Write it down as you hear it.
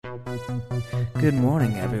Good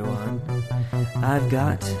morning, everyone. I've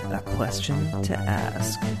got a question to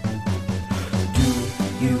ask. Do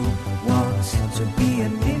you want to be a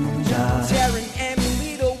ninja? Darren and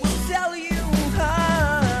Lito will tell you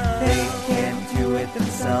how. They can't do it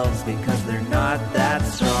themselves because they're not that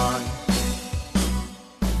strong.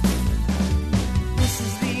 This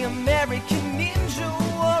is the American Ninja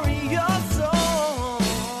Warrior song.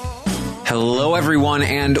 Hello, everyone,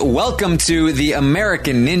 and welcome to the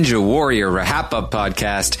American Ninja Warrior Wrap-Up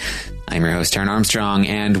Podcast. I'm your host, Taryn Armstrong,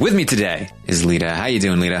 and with me today is Lita. How you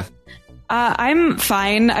doing, Lita? I'm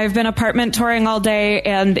fine. I've been apartment touring all day,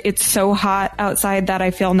 and it's so hot outside that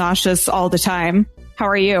I feel nauseous all the time. How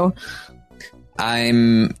are you?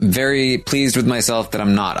 I'm very pleased with myself that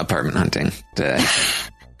I'm not apartment hunting today.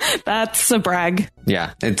 That's a brag.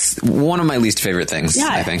 Yeah, it's one of my least favorite things,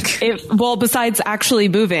 I think. Well, besides actually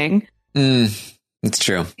moving. It's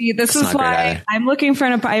true. This is why I'm looking for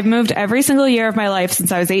I've moved every single year of my life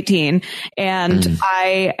since I was 18, and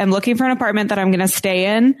I am looking for an apartment that I'm going to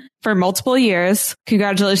stay in for multiple years.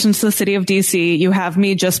 Congratulations to the city of DC. You have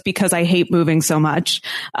me just because I hate moving so much.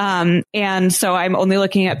 And so I'm only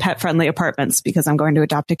looking at pet friendly apartments because I'm going to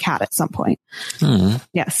adopt a cat at some point.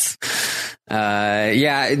 Yes.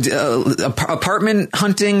 Apartment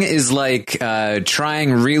hunting is like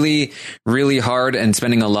trying really, really hard and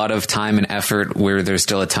spending a lot of time and effort where there's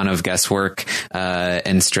still a ton of guesswork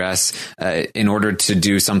and stress in order to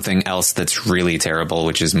do something else that's really terrible,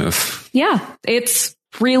 which is move. Yeah, it's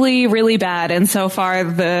really, really bad. And so far,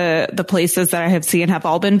 the places that I have seen have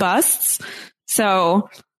all been busts. So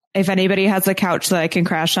if anybody has a couch that I can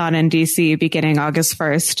crash on in DC beginning August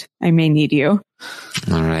 1st, I may need you.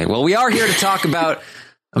 All right. Well, we are here to talk about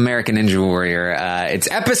American Ninja Warrior.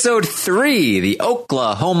 It's episode 3, the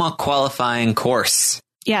Oklahoma qualifying course.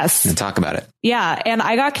 Yes. And talk about it. Yeah. And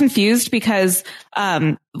I got confused because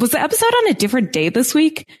was the episode on a different day this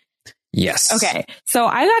week? Yes. Okay. So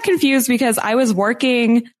I got confused because I was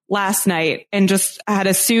working last night and just had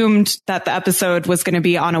assumed that the episode was going to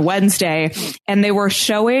be on a Wednesday, and they were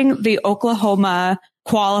showing the Oklahoma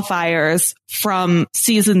qualifiers from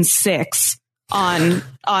season 6 on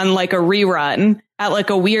like a rerun at like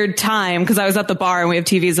a weird time, because I was at the bar and we have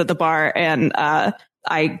TVs at the bar, and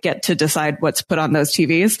I get to decide what's put on those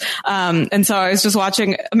TVs. And so I was just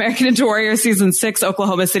watching American Ninja Warrior season 6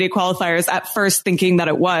 Oklahoma City qualifiers at first, thinking that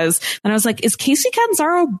it was. And I was like, is Casey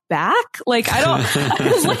Canzaro back? Like, I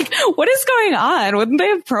was like, what is going on? Wouldn't they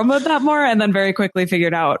have promoted that more? And then very quickly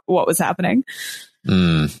figured out what was happening.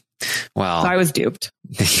 Well, so I was duped.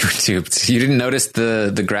 You were duped. You didn't notice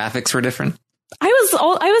the graphics were different? I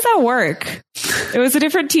was at work. It was a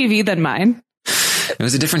different TV than mine. It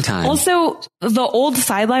was a different time. Also, the old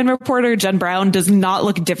sideline reporter, Jen Brown, does not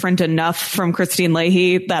look different enough from Christine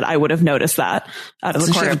Leahy that I would have noticed that out of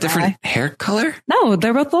the corner of my eye. Different hair color? No,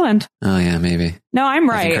 they're both blonde. Oh, yeah, maybe. No, I'm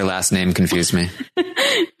right. I think her last name confused me.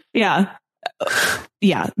 Yeah.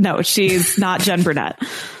 Yeah. No, she's not Jen Burnett.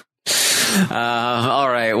 All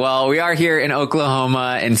right. Well, we are here in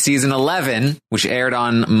Oklahoma in season 11, which aired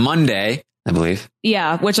on Monday, I believe.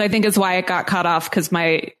 Yeah, which I think is why it got cut off, because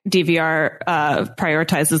my DVR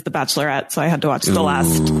prioritizes The Bachelorette, so I had to watch the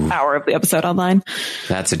last hour of the episode online.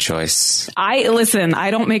 That's a choice. I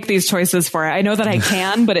don't make these choices for it. I know that I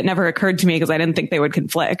can, but it never occurred to me because I didn't think they would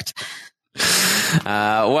conflict.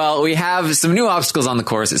 Well, we have some new obstacles on the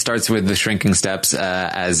course. It starts with the shrinking steps,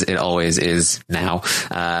 as it always is now,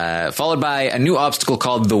 followed by a new obstacle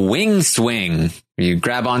called the wing swing. You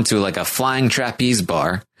grab onto like a flying trapeze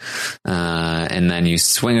bar, and then you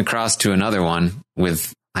swing across to another one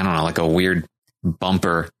with, I don't know, like a weird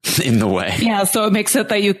bumper in the way. Yeah, so it makes it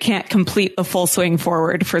that you can't complete the full swing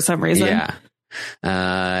forward for some reason. Yeah.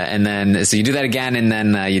 And then, so you do that again, and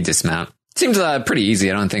then you dismount. Seems pretty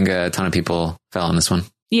easy. I don't think a ton of people fell on this one.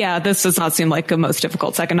 Yeah, this does not seem like the most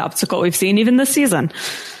difficult second obstacle we've seen even this season.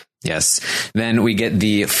 Yes. Then we get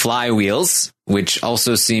the flywheels, which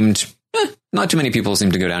also seemed... not too many people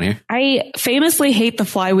seem to go down here. I famously hate the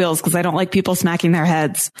flywheels because I don't like people smacking their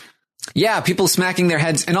heads. Yeah, people smacking their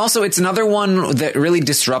heads. And also, it's another one that really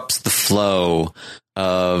disrupts the flow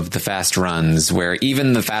of the fast runs, where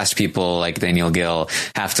even the fast people like Daniel Gill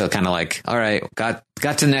have to kind of like, all right, got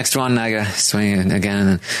to the next one. I got to swing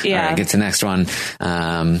again. Yeah. All right, get to the next one.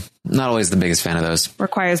 Not always the biggest fan of those.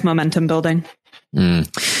 Requires momentum building.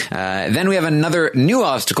 Then we have another new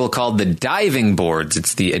obstacle called the diving boards.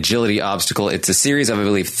 It's the agility obstacle. It's a series of, I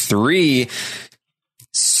believe, 3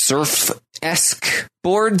 surf-esque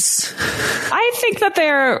boards. I think that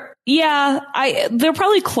they're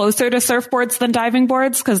probably closer to surfboards than diving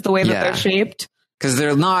boards because the way that they're shaped. Because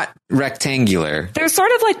they're not rectangular. They're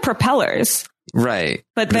sort of like propellers. Right.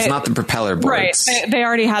 But it's not the propeller boards. Right. They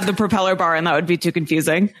already had the propeller bar, and that would be too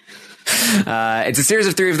confusing. It's a series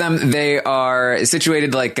of 3 of them. They are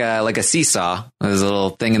situated like a seesaw. There's a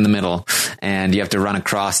little thing in the middle, and you have to run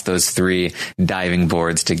across those 3 diving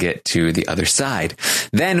boards to get to the other side.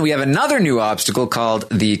 Then we have another new obstacle called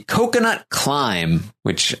the Coconut Climb,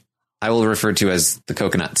 which I will refer to as the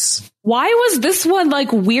coconuts. Why was this one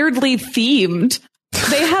like weirdly themed?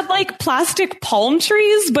 They had like plastic palm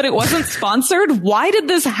trees, but it wasn't sponsored. Why did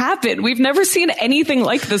this happen? We've never seen anything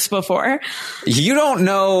like this before. You don't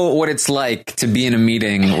know what it's like to be in a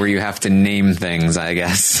meeting where you have to name things, I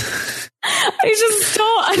guess. I just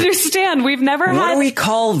don't understand. What do we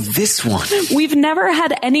call this one? We've never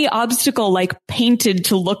had any obstacle like painted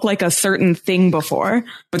to look like a certain thing before.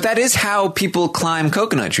 But that is how people climb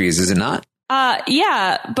coconut trees, is it not?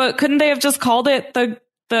 Yeah, but couldn't they have just called it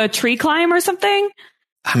the tree climb or something?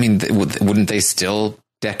 I mean, wouldn't they still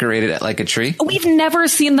decorate it like a tree? We've never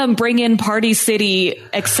seen them bring in Party City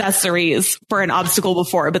accessories for an obstacle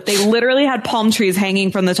before, but they literally had palm trees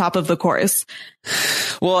hanging from the top of the course.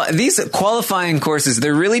 Well, these qualifying courses,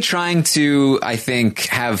 they're really trying to, I think,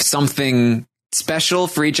 have something special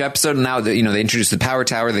for each episode. Now that, they introduced the power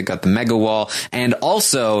tower, they got the mega wall. And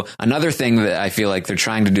also another thing that I feel like they're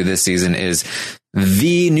trying to do this season is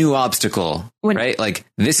the new obstacle, right? Like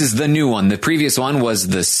this is the new one. The previous one was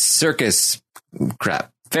the circus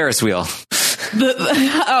Ferris wheel.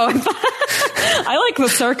 I like the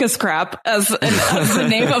circus crap as the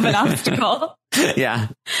name of an obstacle. Yeah.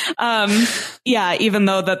 Yeah. Even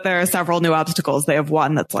though that there are several new obstacles, they have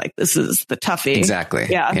one that's like, this is the toughie. Exactly.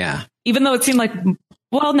 Yeah. Even though it seemed like,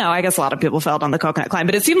 well, no, I guess a lot of people failed on the coconut climb,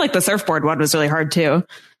 but it seemed like the surfboard one was really hard too.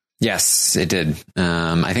 Yes, it did.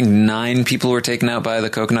 I think 9 people were taken out by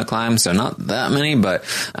the coconut climb. So not that many, but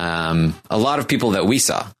a lot of people that we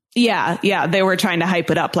saw. Yeah. They were trying to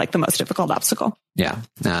hype it up like the most difficult obstacle. Yeah.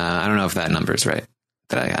 I don't know if that number is right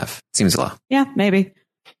that I have. Seems low. Yeah, maybe.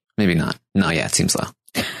 Maybe not. No, yeah, it seems low.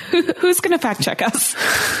 Who's going to fact check us?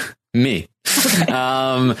 Me. Okay.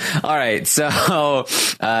 All right. So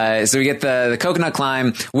we get the coconut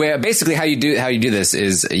climb, where basically how you do this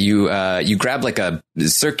is you grab like a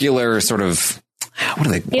circular sort of, what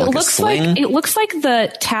are they? It looks like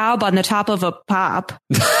the tab on the top of a pop.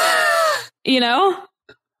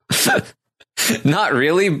 Not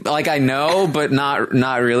really. Like I know, but not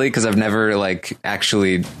really, because I've never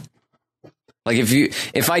actually. Like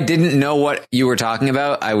if I didn't know what you were talking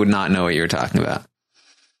about, I would not know what you were talking about.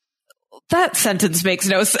 That sentence makes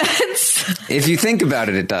no sense. If you think about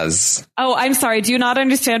it, it does. Oh, I'm sorry. Do you not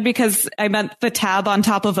understand? Because I meant the tab on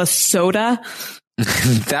top of a soda.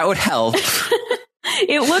 That would help.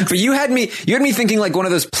 It looks. But you had me thinking like one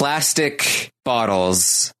of those plastic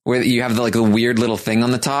bottles where you have the weird little thing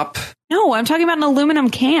on the top. No, I'm talking about an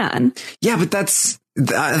aluminum can. Yeah, but that's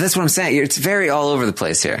what I'm saying. It's very all over the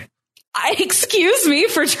place here. Excuse me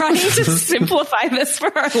for trying to simplify this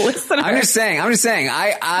for our listeners. I'm just saying.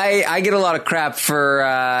 I get a lot of crap for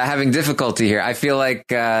having difficulty here. I feel like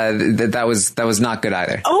that was not good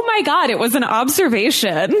either. Oh my God! It was an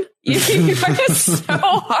observation. You are so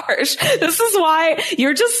harsh. This is why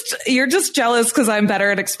you're just jealous because I'm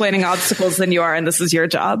better at explaining obstacles than you are, and this is your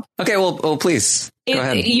job. Okay, well, please. Go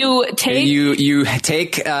ahead. You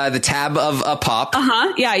take the tab of a pop.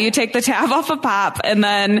 Yeah, you take the tab off a pop, and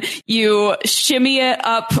then you shimmy it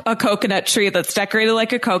up a coconut tree that's decorated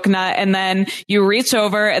like a coconut, and then you reach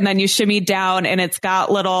over, and then you shimmy down, and it's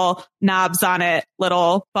got little knobs on it,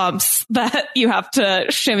 little bumps that you have to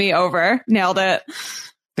shimmy over. Nailed it.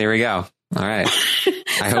 There we go. All right.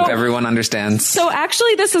 I hope everyone understands. So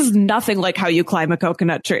actually, this is nothing like how you climb a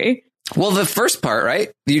coconut tree. Well, the first part,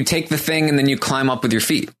 right? You take the thing and then you climb up with your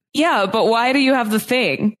feet. Yeah, but why do you have the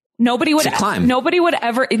thing? Nobody would climb. Nobody would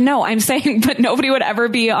ever. No, I'm saying, but nobody would ever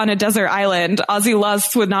be on a desert island. Ozzy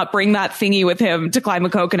Lust would not bring that thingy with him to climb a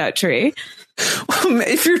coconut tree. Well,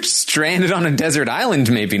 if you're stranded on a desert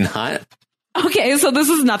island, maybe not. Okay, so this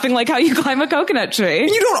is nothing like how you climb a coconut tree.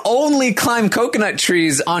 You don't only climb coconut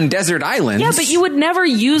trees on desert islands. Yeah, but you would never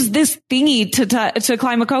use this thingy to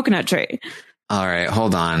climb a coconut tree. All right,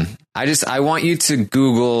 hold on. I want you to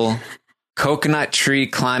Google coconut tree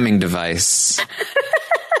climbing device.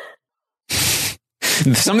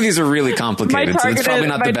 Some of these are really complicated, so it's probably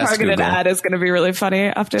not the best Google. My targeted ad is going to be really funny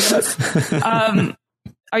after this.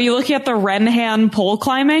 Are you looking at the Renhan pole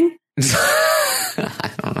climbing?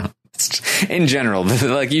 I don't know. In general,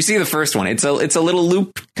 like you see the first one, it's a little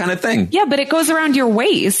loop kind of thing. Yeah, but it goes around your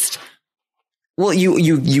waist. Well,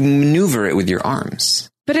 you maneuver it with your arms.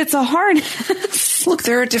 But it's a harness. Look,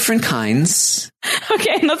 there are different kinds.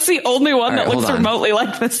 Okay, and that's the only one that looks remotely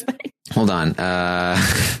like this thing. Hold on.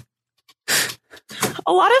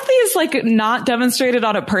 A lot of these, like, not demonstrated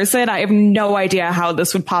on a person. I have no idea how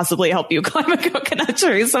this would possibly help you climb a coconut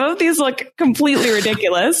tree. Some of these look completely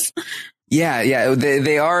ridiculous. Yeah.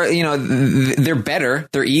 They are, they're better.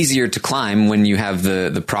 They're easier to climb when you have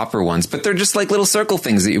the proper ones, but they're just like little circle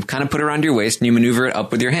things that you kind of put around your waist and you maneuver it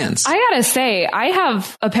up with your hands. I gotta say, I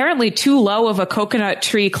have apparently too low of a coconut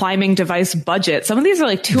tree climbing device budget. Some of these are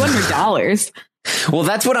like $200. Well,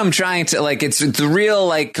 that's what I'm trying to like. It's the real,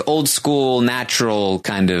 like, old school, natural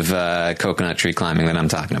kind of coconut tree climbing that I'm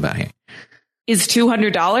talking about here. Is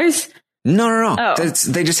 $200? No. Oh.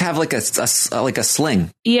 They just have like a sling.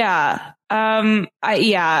 Yeah. I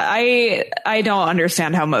don't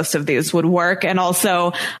understand how most of these would work. And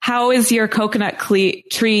also, how is your coconut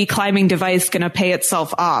tree climbing device going to pay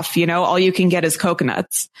itself off? All you can get is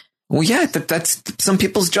coconuts. Well, yeah, that's some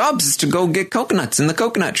people's jobs is to go get coconuts in the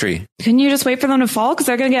coconut tree. Can you just wait for them to fall? Because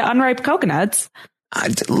they're going to get unripe coconuts.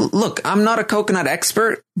 Look, I'm not a coconut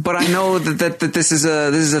expert, but I know that this is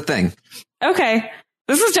a thing. Okay.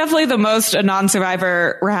 This is definitely the most a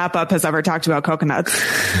non-survivor Wrap Up has ever talked about coconuts.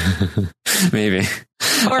 Maybe.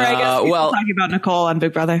 Or I guess talking about Nicole on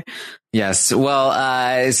Big Brother. Yes.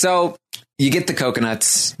 Well, so you get the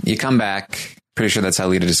coconuts, you come back. Pretty sure that's how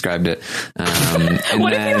Lita described it.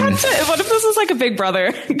 What if this was like a Big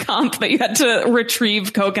Brother comp that you had to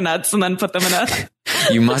retrieve coconuts and then put them in a...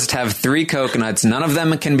 You must have 3 coconuts. None of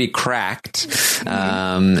them can be cracked. So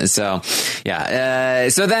then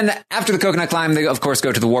after the coconut climb, they of course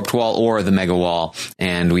go to the warped wall or the mega wall.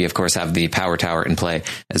 And we of course have the power tower in play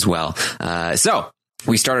as well. So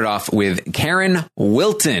we started off with Karen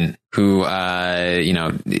Wilton, who,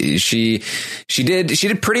 she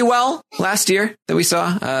did pretty well last year that we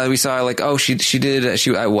saw. We saw like,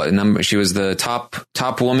 what number? She was the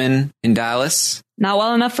top woman in Dallas. Not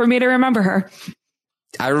well enough for me to remember her.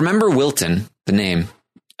 I remember Wilton, the name.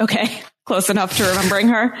 Okay. Close enough to remembering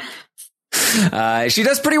her. She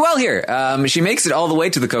does pretty well here. She makes it all the way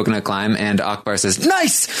to the coconut climb, and Akbar says,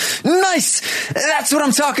 nice. That's what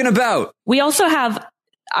I'm talking about. We also have,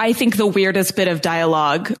 I think, the weirdest bit of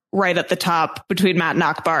dialogue right at the top between Matt and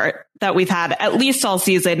Akbar that we've had at least all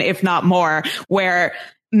season, if not more, where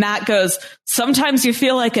Matt goes, sometimes you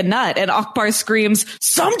feel like a nut. And Akbar screams,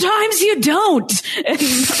 sometimes you don't.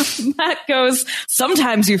 And Matt goes,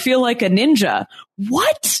 sometimes you feel like a ninja.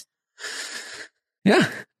 What? Yeah.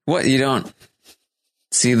 What? You don't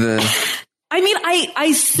see the... I mean,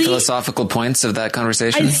 I see philosophical points of that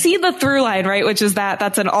conversation. I see the through line, right? Which is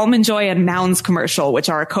that's an Almond Joy and Mounds commercial, which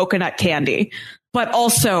are a coconut candy. But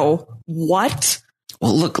also, what?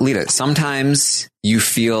 Well, look, Lita, sometimes you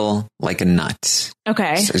feel like a nut.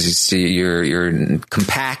 Okay. So you see, you're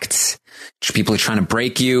compact. People are trying to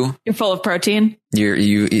break you. You're full of protein.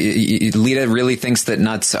 Lita really thinks that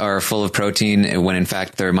nuts are full of protein when in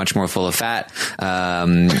fact they're much more full of fat.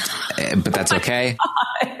 But that's okay.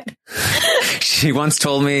 God. She once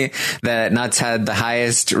told me that nuts had the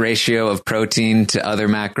highest ratio of protein to other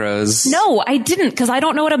macros. No, I didn't, because I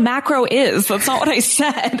don't know what a macro is. That's not what I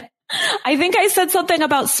said. I think I said something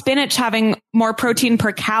about spinach having more protein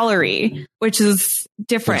per calorie, which is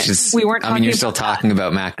different. We weren't. I mean, you're still talking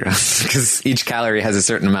about macros because each calorie has a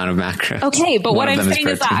certain amount of macros. Okay, but what I'm saying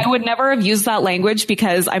is that I would never have used that language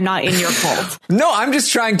because I'm not in your cult. No, I'm just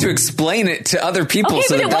trying to explain it to other people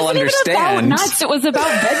so that they'll understand. It wasn't about nuts. It was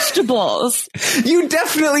about vegetables. You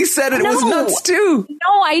definitely said it was nuts too.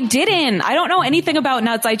 No, I didn't. I don't know anything about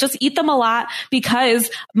nuts. I just eat them a lot because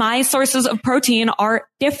my sources of protein are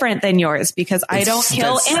different than yours because I don't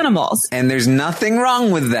kill animals. And there's nothing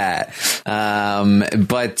wrong with that.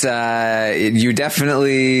 But you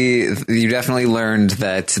definitely learned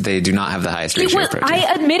that they do not have the highest ratio of protein.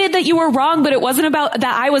 I admitted that you were wrong, but it wasn't about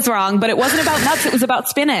that. I was wrong, but it wasn't about nuts. It was about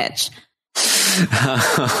spinach.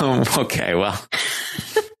 Okay, well.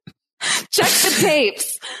 Check the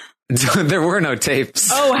tapes. There were no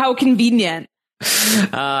tapes. Oh, how convenient.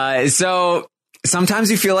 So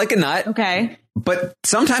sometimes you feel like a nut. Okay. But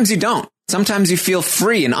sometimes you don't. Sometimes you feel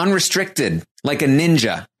free and unrestricted, like a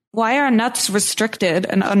ninja. Why are nuts restricted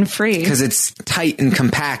and unfree? Because it's tight and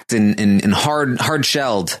compact and hard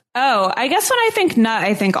shelled. Oh, I guess when I think nut,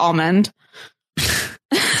 I think almond.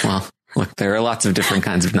 Well, look, there are lots of different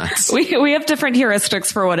kinds of nuts. We have different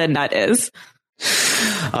heuristics for what a nut is.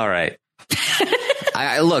 All right.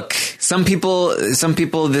 Look, some people,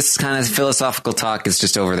 this kind of philosophical talk is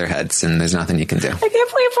just over their heads and there's nothing you can do. I can't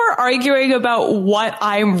believe we're arguing about what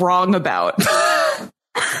I'm wrong about.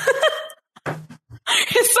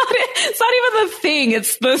 It's not even the thing.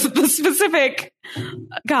 It's the specific.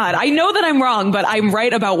 God, I know that I'm wrong, but I'm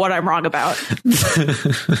right about what I'm wrong about.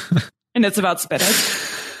 And it's about spinach.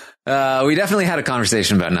 We definitely had a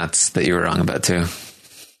conversation about nuts that you were wrong about too.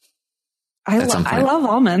 I love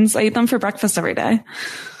almonds. I eat them for breakfast every day.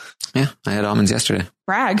 Yeah, I had almonds yesterday.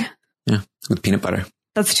 Brag. Yeah, with peanut butter.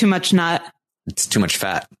 That's too much nut. It's too much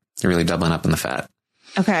fat. You're really doubling up on the fat.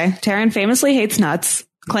 Okay. Taryn famously hates nuts,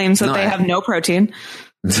 claims that they have no protein.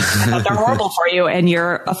 But they're horrible for you, and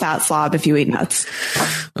you're a fat slob if you eat nuts.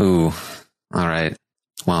 Ooh. All right.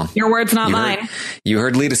 Well, your words, not mine. You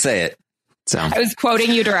heard Lita say it. So I was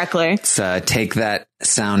quoting you directly. Let's take that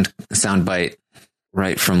sound bite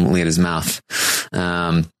right from Lita's mouth.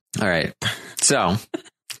 All right. So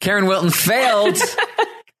Karen Wilton failed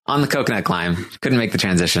on the coconut climb. Couldn't make the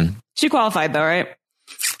transition. She qualified though, right?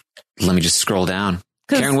 Let me just scroll down.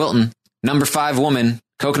 Karen Wilton, number 5 woman,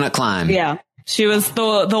 coconut climb. Yeah. She was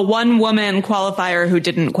the one woman qualifier who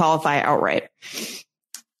didn't qualify outright.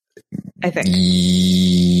 I think.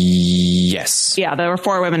 Yes. Yeah, there were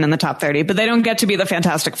 4 women in the top 30, but they don't get to be the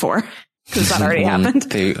Fantastic Four because that already happened.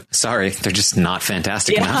 They're just not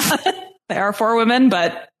fantastic enough. They are 4 women,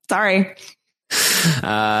 but sorry.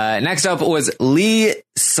 Next up was Lee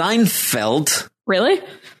Seinfeld. Really?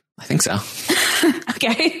 I think so. Okay.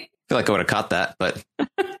 I feel like I would have caught that, but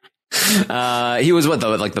he was like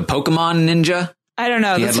the Pokemon ninja? I don't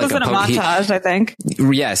know. This wasn't a montage, I think.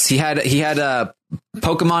 Yes, he had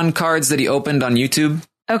Pokemon cards that he opened on YouTube.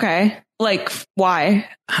 Okay. Like, why?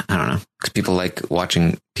 I don't know. Because people like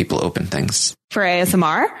watching people open things. For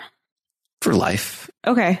ASMR? For life.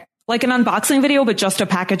 Okay. Like an unboxing video, but just a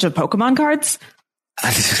package of Pokemon cards?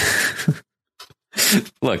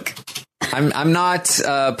 Look, I'm not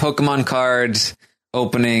a Pokemon card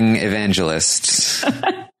opening evangelist.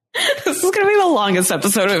 This is going to be the longest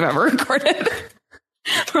episode we've ever recorded.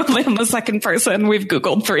 Probably I'm the second person. We've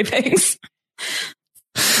Googled 3 things.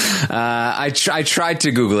 I tried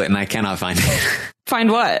to Google it and I cannot find it.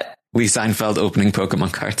 Find what? Lee Seinfeld opening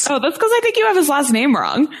Pokemon cards. Oh, that's because I think you have his last name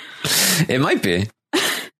wrong. It might be.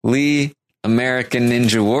 Lee American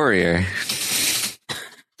Ninja Warrior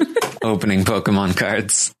opening Pokemon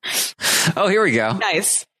cards. Oh, here we go.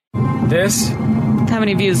 Nice. How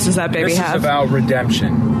many views does that baby have? This is about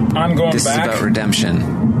redemption. I'm going this back. This is about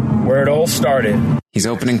redemption. Where it all started. He's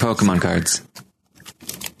opening Pokemon cards.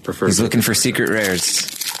 He's looking for secret rares.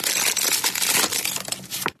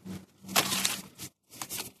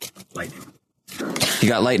 Lightning. You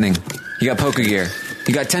got Lightning. You got Pokegear.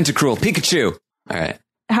 You got Tentacruel. Pikachu. All right.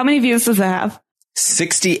 How many views does it have?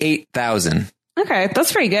 68,000. Okay,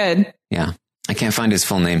 that's pretty good. Yeah. I can't find his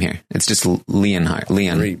full name here. It's just Leon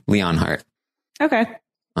Hart. Okay.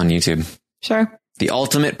 On YouTube. Sure. The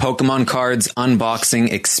Ultimate Pokemon Cards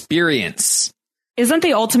Unboxing Experience. Isn't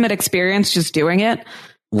the ultimate experience just doing it?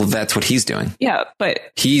 Well, that's what he's doing. Yeah, but...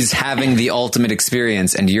 He's having the ultimate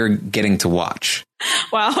experience and you're getting to watch.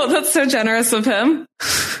 Wow, that's so generous of him.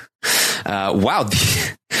 Wow.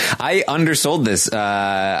 I undersold this.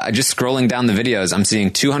 Just scrolling down the videos, I'm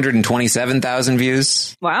seeing 227,000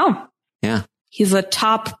 views. Wow. Yeah. He's a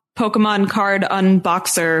top Pokemon card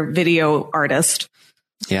unboxer video artist.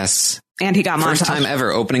 Yes. And he got montage. First time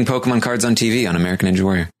ever opening Pokemon cards on TV on American Ninja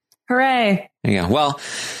Warrior. Hooray. There you go. Well,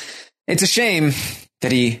 it's a shame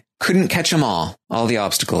that he couldn't catch them all the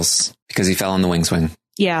obstacles, because he fell on the wing swing.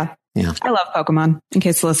 Yeah. I love Pokemon, in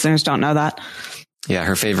case the listeners don't know that. Yeah,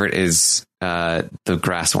 her favorite is the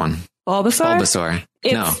grass one. Bulbasaur?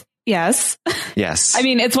 No. Yes. Yes. I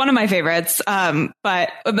mean, it's one of my favorites,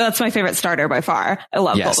 but that's my favorite starter by far. I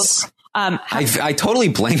love Bulbasaur. I totally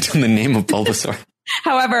blanked on the name of Bulbasaur.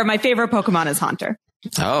 However, my favorite Pokemon is Haunter.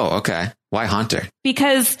 Oh, okay. Why Haunter?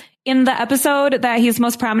 Because in the episode that he's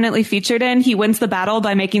most prominently featured in, he wins the battle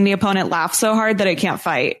by making the opponent laugh so hard that it can't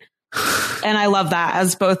fight. And I love that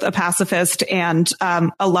as both a pacifist and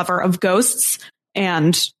a lover of ghosts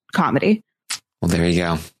and comedy. Well, there you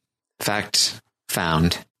go. Fact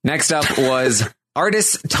found. Next up was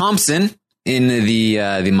Artis Thompson in the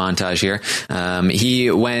montage here.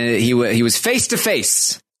 He was face to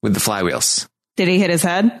face with the flywheels. Did he hit his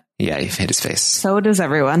head? Yeah, he hit his face. So does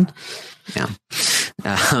everyone. Yeah.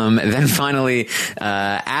 Then finally,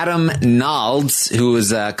 Adam Nalds, who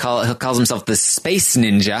is calls himself the Space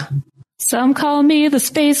Ninja. Some call me the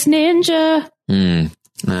Space Ninja.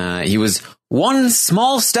 He was one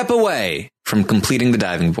small step away from completing the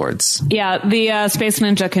diving boards. Yeah, the Space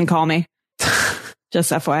Ninja can call me.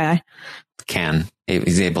 Just FYI.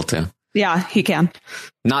 He's able to. Yeah, he can.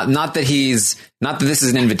 Not that this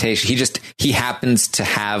is an invitation. He happens to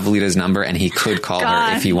have Lita's number and he could call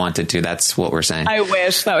her if he wanted to. That's what we're saying. I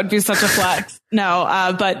wish. That would be such a flex.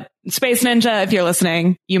 No, but Space Ninja, if you're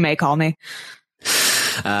listening, you may call me.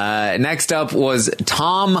 Next up was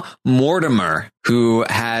Tom Mortimer, who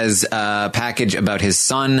has a package about his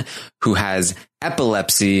son who has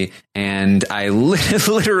epilepsy. And I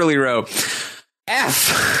literally wrote,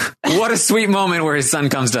 F, what a sweet moment where his son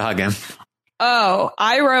comes to hug him. Oh,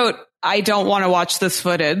 I wrote, I don't want to watch this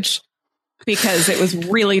footage because it was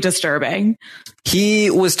really disturbing. He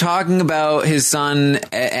was talking about his son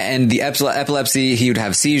and the epilepsy. He would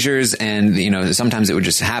have seizures and, you know, sometimes it would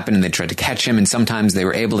just happen and they tried to catch him and sometimes they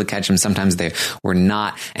were able to catch him. Sometimes they were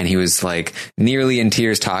not. And he was like nearly in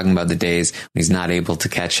tears talking about the days when he's not able to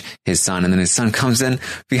catch his son. And then his son comes in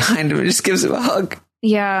behind him and just gives him a hug.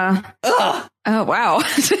 Yeah. Ugh. Oh, wow.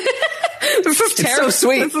 This is so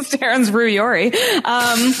sweet. This is Terrence Ruyori.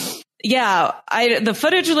 Yeah, the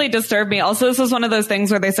footage really disturbed me. Also, this was one of those things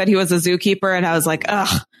where they said he was a zookeeper and I was like,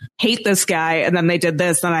 ugh, hate this guy. And then they did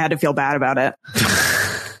this and I had to feel bad about it.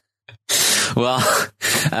 Well,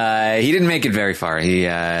 he didn't make it very far.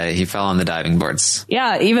 He fell on the diving boards.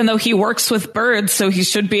 Yeah, even though he works with birds, so he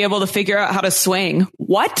should be able to figure out how to swing.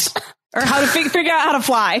 What? Or how to figure out how to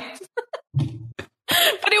fly. But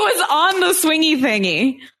it was on the swingy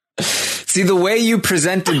thingy. See, the way you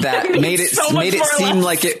presented that made it seem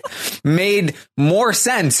like it made more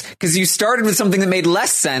sense because you started with something that made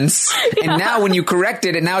less sense. Yeah. And now when you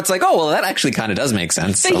corrected it, now it's like, oh, well, that actually kind of does make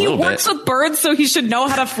sense. But he works with birds, so he should know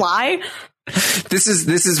how to fly. This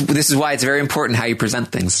is why it's very important how you present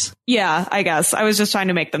things. Yeah, I guess. I was just trying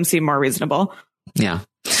to make them seem more reasonable. Yeah.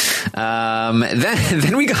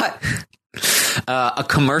 Then we got a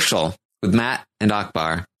commercial with Matt and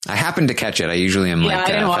Akbar. I happened to catch it. I usually am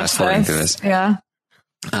fast forwarding through this. Yeah.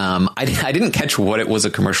 I didn't catch what it was a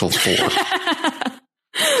commercial for.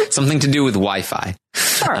 Something to do with Wi-Fi.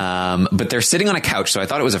 Sure. But they're sitting on a couch, so I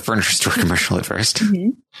thought it was a furniture store commercial at first.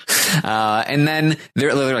 Mm-hmm. And then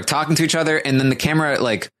they're like talking to each other, and then the camera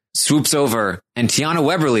like swoops over, and Tiana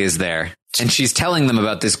Weberly is there, and she's telling them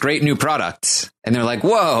about this great new product, and they're like,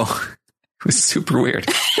 "Whoa!" It was super weird.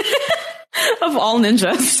 Of all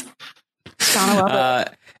ninjas.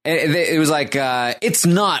 It was like, it's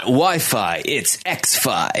not Wi-Fi, it's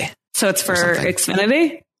X-Fi. So it's for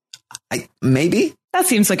Xfinity? Maybe. That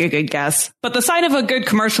seems like a good guess. But the sign of a good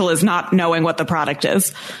commercial is not knowing what the product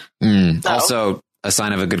is. Also, a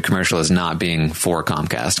sign of a good commercial is not being for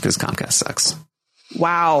Comcast because Comcast sucks.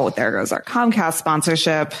 Wow, there goes our Comcast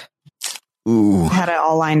sponsorship. Ooh. Had it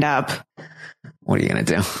all lined up. What are you going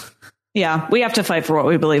to do? Yeah, we have to fight for what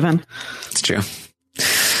we believe in. It's true.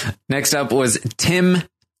 Next up was Tim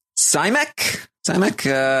Simek.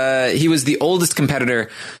 He was the oldest competitor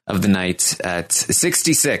of the night at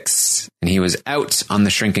 66, and he was out on the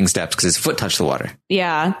shrinking steps because his foot touched the water.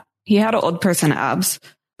 Yeah, he had old person abs.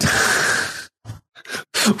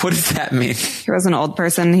 What does that mean? He was an old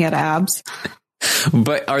person. He had abs.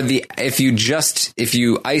 But if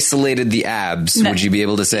you isolated the abs, would you be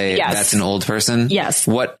able to say that's an old person? Yes.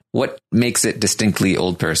 What makes it distinctly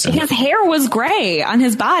old person? His hair was gray on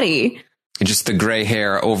his body. Just the gray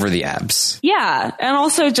hair over the abs. Yeah. And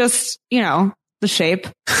also just, the shape.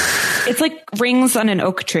 It's like rings on an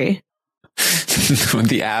oak tree.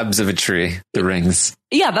 The abs of a tree, the rings.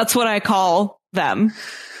 Yeah, that's what I call them.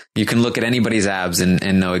 You can look at anybody's abs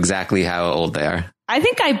and know exactly how old they are. I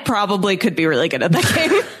think I probably could be really good at that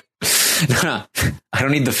game. No, I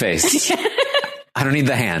don't need the face. I don't need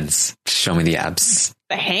the hands. Just show me the abs.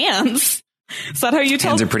 The hands? Is that how you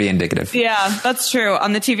tell? Hands are pretty indicative. Yeah, that's true.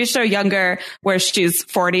 On the TV show Younger, where she's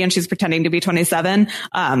 40 and she's pretending to be 27,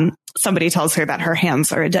 somebody tells her that her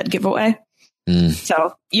hands are a dead giveaway.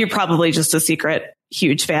 So you're probably just a secret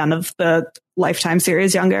huge fan of the Lifetime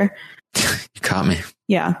series Younger. You caught me.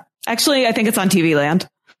 Yeah. Actually, I think it's on TV Land.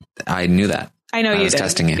 I knew that. I know you was did.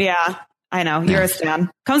 Testing you. Yeah, I know. You're a stan.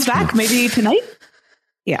 Comes back maybe tonight?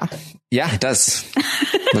 Yeah. Yeah, it does.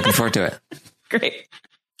 Looking forward to it. Great.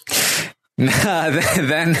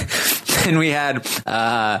 Then we had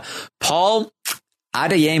Paul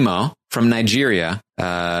Adeyemo from Nigeria,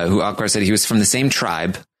 who Akbar said he was from the same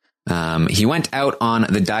tribe. He went out on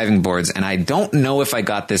the diving boards, and I don't know if I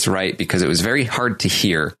got this right because it was very hard to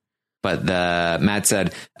hear. But Akbar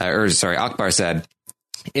said,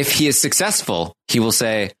 if he is successful, he will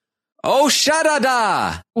say, "Oh,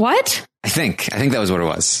 Shadada." What? I think that was what it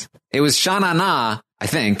was. It was Shanana, I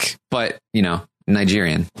think, but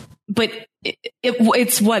Nigerian. But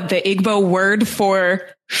it's what, the Igbo word for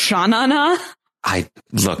Shanana? They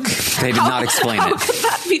did not explain it. How could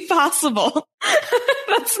that be possible?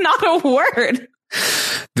 That's not a word.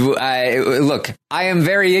 I am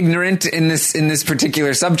very ignorant in this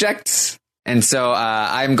particular subject. And so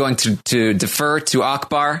I'm going to defer to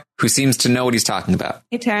Akbar, who seems to know what he's talking about.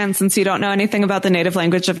 Hey, Taryn, since you don't know anything about the native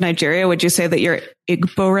language of Nigeria, would you say that you're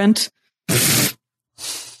ignorant?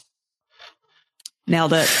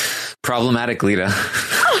 Nailed it. Problematic, Lita.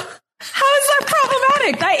 How is that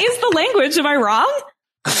problematic? That is the language. Am I wrong?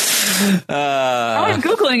 I'm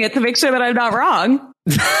Googling it to make sure that I'm not wrong.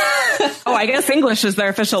 Oh, I guess English is their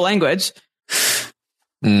official language.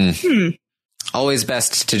 Always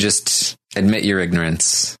best to just admit your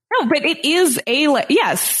ignorance. No, but it is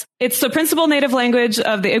yes, it's the principal native language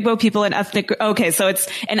of the Igbo people and ethnic. Okay, so it's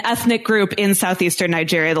an ethnic group in southeastern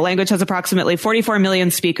Nigeria. The language has approximately 44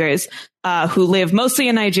 million speakers who live mostly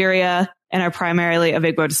in Nigeria and are primarily of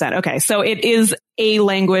Igbo descent. Okay, so it is a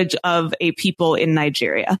language of a people in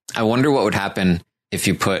Nigeria. I wonder what would happen if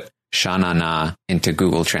you put Shana Na into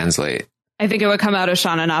Google Translate. I think it would come out as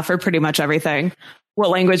Shana Na for pretty much everything. What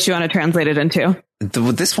language do you want to translate it into?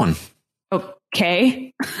 This one.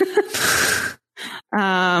 Okay.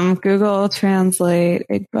 Google Translate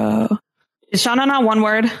Igbo. Is Shana Na one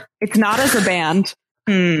word? It's not as a band.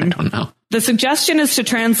 I don't know. The suggestion is to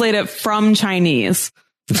translate it from Chinese.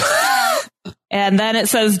 And then it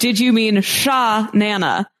says, did you mean Sha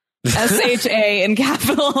Nana? S-H-A in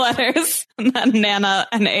capital letters. And then Nana,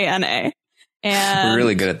 N-A-N-A. And we're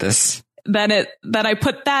really good at this. Then I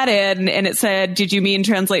put that in and it said, did you mean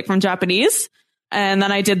translate from Japanese? And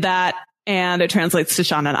then I did that and it translates to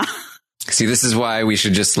Shana Na. See, this is why we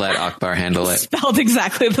should just let Akbar handle it. Spelled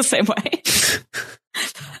exactly the same way.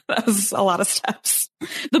 That was a lot of steps.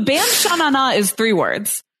 The band Shana Na is 3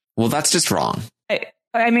 words. Well, that's just wrong.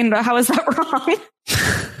 I mean, how is that wrong?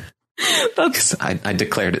 Because I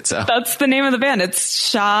declared it so. That's the name of the band. It's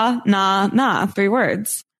Sha Na Na, 3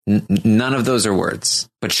 words. None of those are words,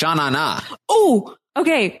 but Shana Na. Oh,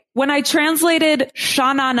 okay. When I translated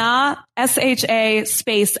Shana Na, S-H-A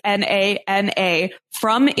space N-A-N-A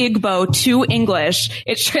from Igbo to English,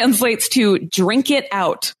 it translates to drink it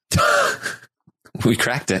out. We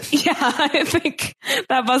cracked it. Yeah, I think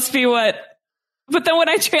that must be what. But then when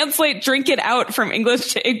I translate drink it out from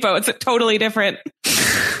English to Igbo, it's a totally different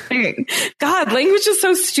thing. God, language is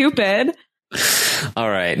so stupid. All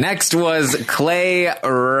right. Next was Clay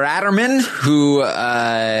Ratterman, who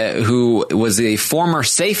was a former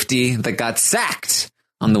safety that got sacked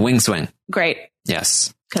on the wing swing. Great.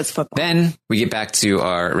 Yes. Because football. Then we get back to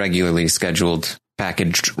our regularly scheduled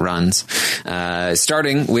packaged runs,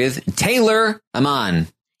 starting with Taylor Aman.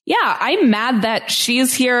 Yeah, I'm mad that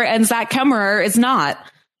she's here and Zach Kemmerer is not.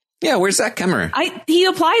 Yeah, where's Zach Kemmerer? He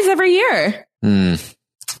applies every year.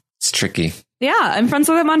 It's tricky. Yeah, I'm friends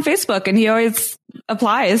with him on Facebook and he always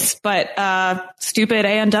applies, but stupid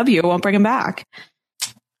A&W won't bring him back.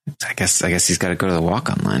 I guess he's got to go to the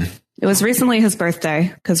walk-on line. It was recently his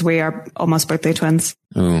birthday because we are almost birthday twins.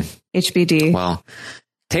 Ooh. HBD. Well,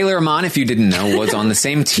 Taylor Aman, if you didn't know, was on the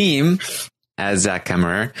same team as Zach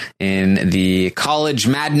Kemmerer in the College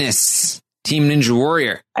Madness Team Ninja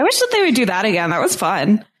Warrior. I wish that they would do that again. That was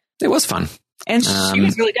fun. It was fun. And she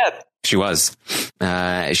was really good. She was.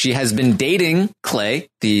 She has been dating Clay,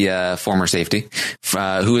 the former safety,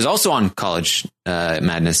 who is also on College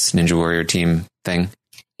Madness Ninja Warrior team thing.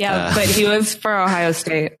 Yeah, but he was for Ohio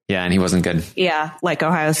State. Yeah, and he wasn't good. Yeah, like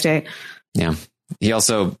Ohio State. Yeah. He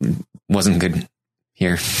also wasn't good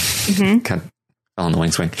here. Fell on the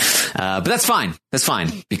wing swing. But that's fine. That's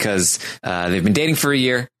fine because they've been dating for a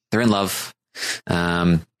year. They're in love.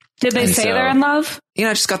 Did they say they're in love? You know,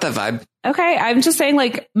 I just got that vibe. Okay, I'm just saying,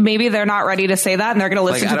 like, maybe they're not ready to say that, and they're going to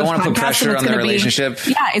listen to this podcast. I don't want to put pressure on their relationship.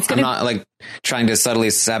 It's going to. I'm not like trying to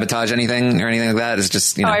subtly sabotage anything or anything like that. It's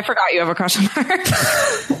just, you know. Oh, I forgot you have a crush on her.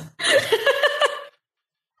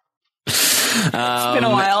 It's been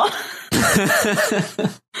a while.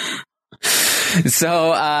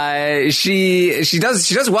 So she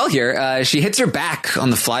does well here. She hits her back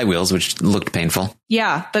on the flywheels, which looked painful.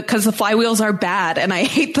 Yeah, because the flywheels are bad, and I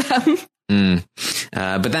hate them.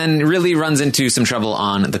 But then really runs into some trouble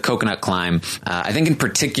on the coconut climb. I think in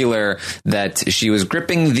particular that she was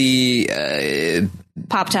gripping the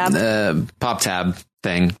pop tab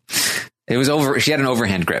thing. It was she had an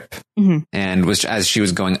overhand grip and was as she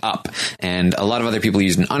was going up, and a lot of other people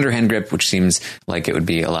used an underhand grip, which seems like it would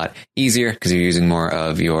be a lot easier because you're using more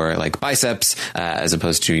of your like biceps as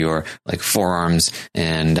opposed to your like forearms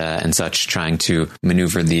and such, trying to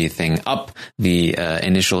maneuver the thing up the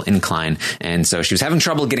initial incline. And so she was having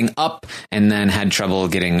trouble getting up and then had trouble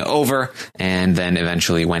getting over and then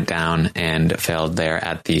eventually went down and failed there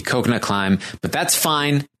at the coconut climb. But that's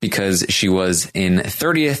fine because she was in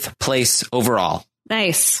 30th place overall.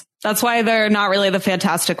 Nice. That's why they're not really the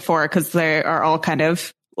Fantastic Four, because they are all kind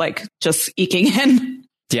of like just eking in.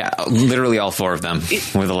 Yeah, literally all 4 of them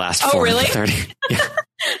were the last 4 really? of the 30. Yeah.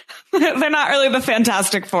 They're not really the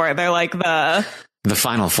Fantastic Four. They're like the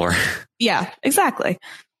final 4. Yeah, exactly.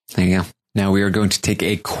 There you go. Now we are going to take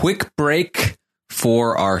a quick break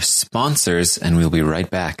for our sponsors, and we'll be right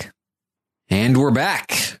back. And we're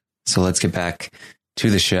back. So let's get back to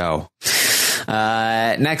the show.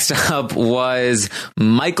 Next up was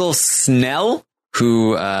Michael Snell,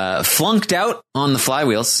 who flunked out on the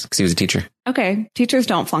flywheels because he was a teacher. Okay, teachers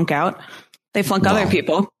don't flunk out. They flunk other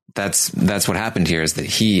people. That's what happened here, is that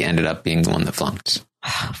he ended up being the one that flunked.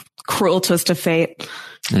 Cruel twist of fate.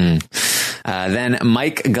 Then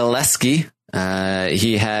Mike Gillespie,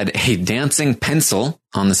 he had a dancing pencil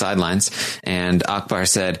on the sidelines, and Akbar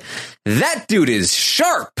said, "That dude is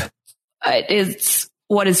sharp."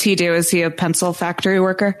 What does he do? Is he a pencil factory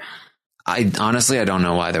worker? I don't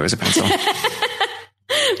know why there was a pencil.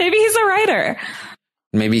 Maybe he's a writer.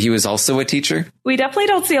 Maybe he was also a teacher. We definitely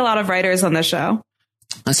don't see a lot of writers on the show.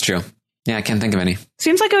 That's true. Yeah, I can't think of any.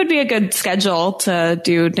 Seems like it would be a good schedule to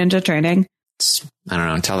do ninja training. I don't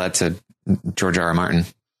know. Tell that to George R.R. Martin.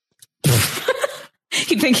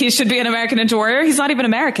 You think he should be an American Ninja Warrior? He's not even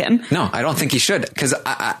American. No, I don't think he should, because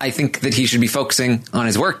I think that he should be focusing on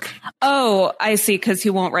his work. Oh, I see, because he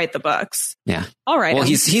won't write the books. Yeah. All right. Well,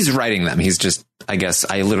 he's writing them. He's just, I guess,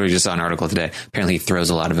 I literally just saw an article today. Apparently he throws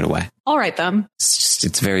a lot of it away. I'll write them.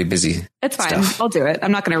 It's very busy. It's fine. Stuff. I'll do it.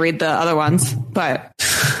 I'm not going to read the other ones, but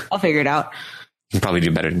I'll figure it out. You can probably do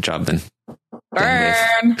a better job than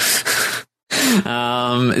Burn.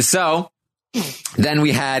 So then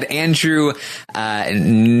we had Andrew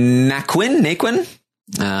Naquin.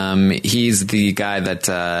 He's the guy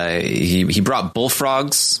that he brought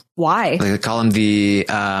bullfrogs. Why? They call him the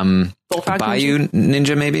Bullfrog Bayou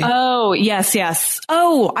Ninja, maybe. Oh, yes.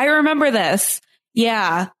 Oh, I remember this.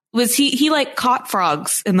 Yeah. Was he like caught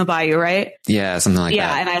frogs in the bayou, right? Yeah, something like that.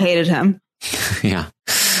 Yeah, and I hated him. Yeah.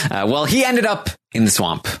 Well, he ended up in the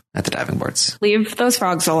swamp at the diving boards. Leave those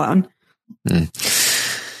frogs alone.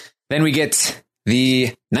 Then we get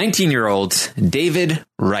the 19-year-old David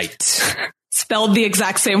Wright. Spelled the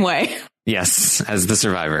exact same way. Yes, as the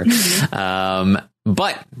survivor.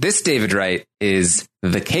 But this David Wright is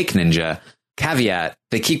the Cake Ninja. Caveat,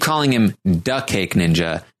 they keep calling him the Cake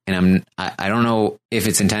Ninja, and I don't know if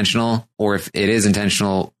it's intentional, or if it is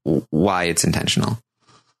intentional, why it's intentional.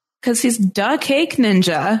 Because he's the Cake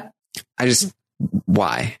Ninja.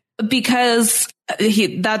 Why? Because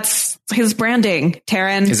that's his branding,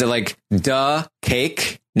 Taryn. Is it like the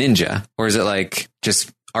Cake Ninja, or is it like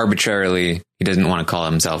just arbitrarily he doesn't want to call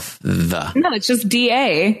himself the? No, it's just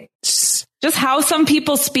DA. Just how some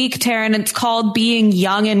people speak, Taryn. It's called being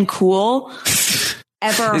young and cool.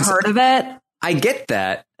 Ever heard of it? I get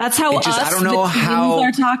that. That's how us I don't know how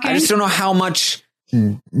are talking. I just don't know how much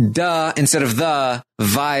duh instead of the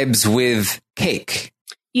vibes with cake.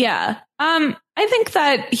 Yeah. I think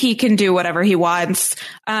that he can do whatever he wants.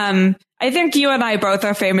 I think you and I both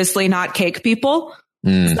are famously not cake people.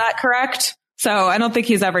 Is that correct? So I don't think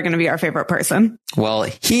he's ever going to be our favorite person. Well,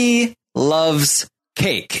 he loves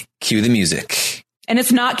cake. Cue the music. And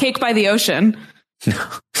it's not Cake by the Ocean. No,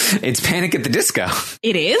 it's Panic at the Disco.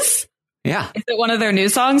 It is? Yeah. Is it one of their new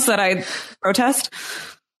songs that I protest?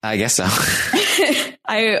 I guess so.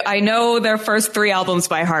 I know their first 3 albums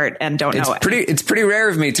by heart and don't know it. It's pretty rare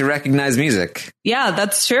of me to recognize music. Yeah,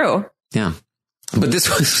 that's true. Yeah. But this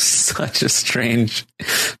was such a strange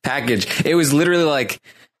package. It was literally like,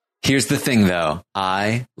 here's the thing though.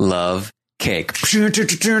 I love cake. Like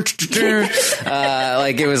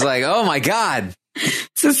it was like, oh my God.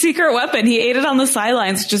 It's a secret weapon. He ate it on the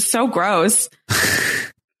sidelines. Just so gross.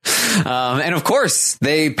 And of course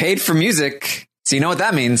they paid for music. So you know what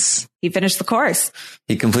that means. He finished the course.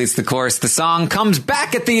 He completes the course. The song comes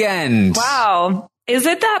back at the end. Wow. Is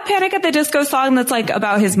it that Panic at the Disco song that's like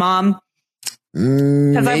about his mom?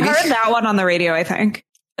 Because I've heard that one on the radio, I think.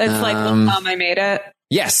 It's like, look, Mom, I made it.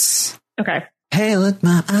 Yes. Okay. Hey, look,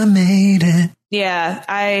 Mom, I made it. Yeah,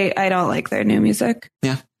 I don't like their new music.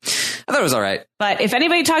 Yeah. I thought it was all right. But if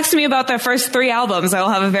anybody talks to me about their first 3 albums, I will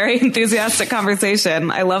have a very enthusiastic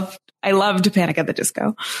conversation. I loved Panic at the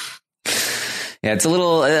Disco. Yeah, it's a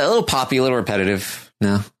little poppy, a little repetitive.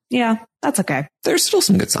 No. Yeah, that's okay. There's still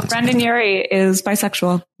some good songs. Brendan Urie is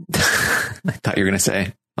bisexual. I thought you were going to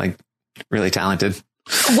say, like, really talented.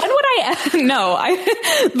 When would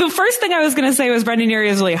the first thing I was going to say was Brendan Urie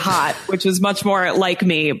is really hot, which is much more like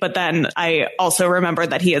me. But then I also remembered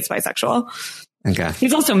that he is bisexual. Okay.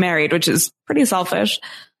 He's also married, which is pretty selfish.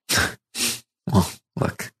 Well,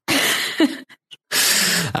 look.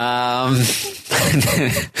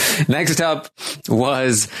 Next up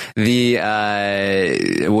was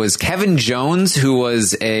was Kevin Jones, who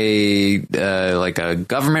was a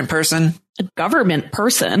government person. A government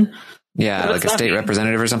person? Yeah, like a state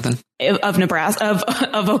representative or something of Nebraska,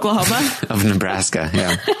 of Oklahoma, of Nebraska.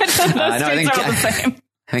 Yeah, I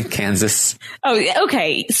think Kansas. Oh,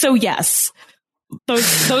 okay. So yes,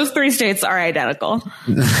 those three states are identical.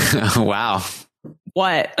 Wow.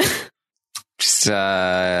 What? Just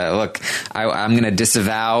look, I'm going to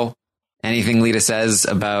disavow anything Lita says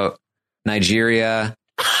about Nigeria,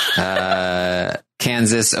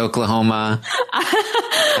 Kansas, Oklahoma,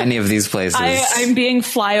 any of these places. I'm being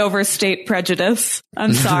flyover state prejudice.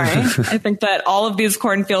 I'm sorry. I think that all of these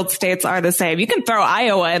cornfield states are the same. You can throw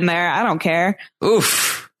Iowa in there. I don't care.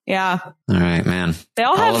 Oof. Yeah. All right, man. They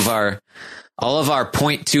all have all of our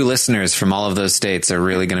 0.2 listeners from all of those states are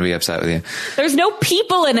really going to be upset with you. There's no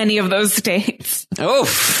people in any of those states.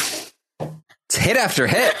 Oof. It's hit after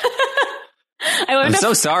hit. I'm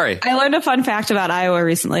so sorry. I learned a fun fact about Iowa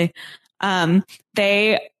recently.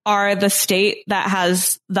 They are the state that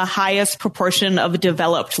has the highest proportion of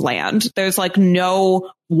developed land. There's like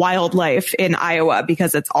no wildlife in Iowa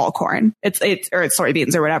because it's all corn. It's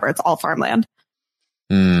soybeans or whatever. It's all farmland.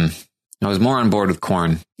 I was more on board with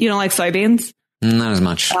corn. You don't like soybeans? Not as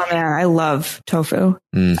much. Oh man, I love tofu.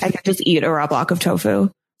 I could just eat a raw block of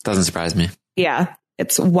tofu. Doesn't surprise me. Yeah,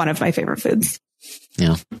 it's one of my favorite foods.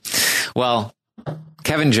 Yeah. Well,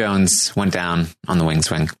 Kevin Jones went down on the wing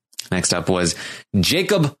swing. Next up was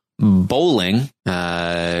Jacob Bowling,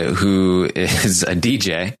 who is a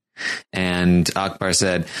DJ. And Akbar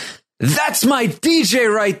said, "That's my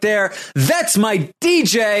DJ right there. That's my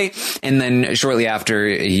DJ." And then shortly after,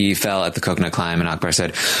 he fell at the coconut climb, and Akbar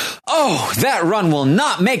said, "Oh, that run will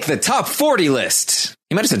not make the top 40 list."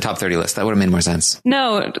 He might have said top 30 list. That would have made more sense.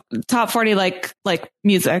 No, top 40 like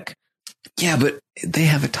music. Yeah, but they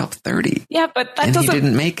have a top 30. Yeah, but he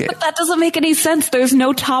didn't make it. But that doesn't make any sense. There's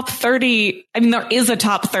no top 30. I mean, there is a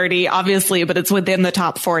top 30, obviously, but it's within the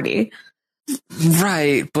top 40.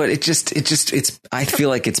 Right, but I feel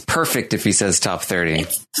like it's perfect if he says top 30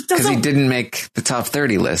 because he didn't make the top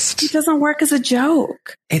 30 list. It doesn't work as a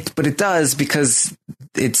joke. But it does, because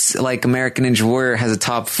it's like American Ninja Warrior has a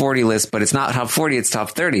top 40 list, but it's not top 40, it's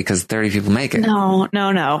top 30 because 30 people make it.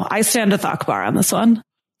 No. I stand with Akbar on this one.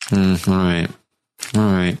 All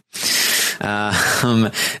right.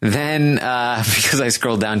 Then, because I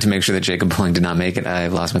scrolled down to make sure that Jacob Bowling did not make it, I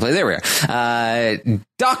lost my place. There we are.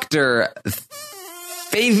 Dr.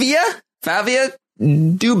 Favia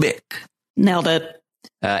Dubik. Nailed it.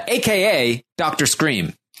 AKA Dr.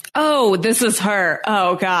 Scream. Oh, this is her.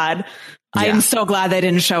 Oh, God. Yeah. I am so glad they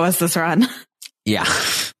didn't show us this run. Yeah.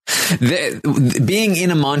 Being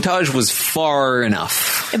in a montage was far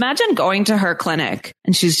enough. Imagine going to her clinic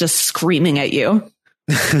and she's just screaming at you.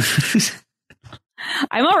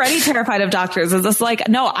 I'm already terrified of doctors. It's just like,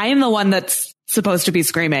 no, I am the one that's supposed to be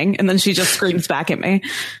screaming. And then she just screams back at me.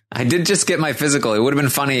 I did just get my physical. It would have been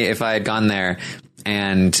funny if I had gone there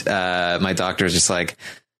and my doctor was just like,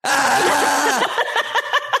 ah!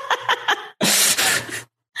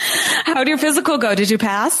 How'd your physical go? Did you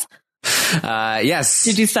pass? Yes.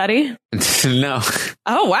 Did you study? No.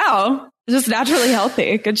 Oh, wow. Just naturally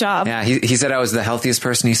healthy. Good job. Yeah, he said I was the healthiest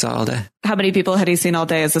person he saw all day. How many people had he seen all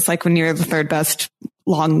day? Is this like when you're the third best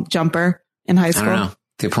long jumper in high school? I don't know.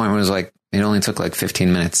 The appointment was like, it only took like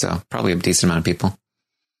 15 minutes, so probably a decent amount of people.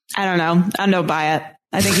 I don't know. I don't buy it.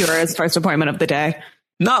 I think you were his first appointment of the day.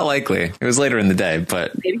 Not likely. It was later in the day,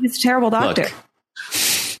 but maybe he's a terrible doctor. Look.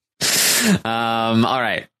 All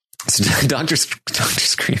right. So Dr.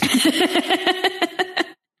 Scream.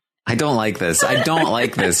 I don't like this.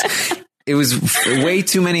 It was way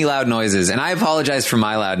too many loud noises, and I apologize for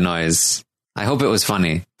my loud noise. I hope it was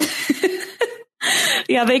funny.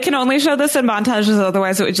 Yeah, they can only show this in montages,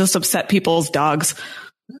 otherwise it would just upset people's dogs.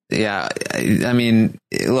 Yeah, I mean,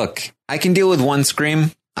 look, I can deal with one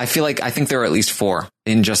scream. I think there are at least 4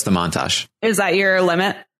 in just the montage. Is that your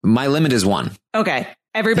limit? My limit is 1. Okay.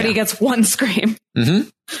 Everybody gets 1 scream. Mm-hmm.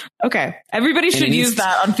 Okay. Everybody should use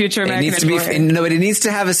that on future American Ninja Warrior. No, but it needs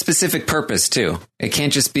to have a specific purpose too. It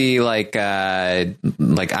can't just be like I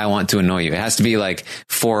want to annoy you. It has to be like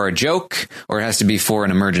for a joke, or it has to be for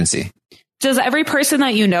an emergency. Does every person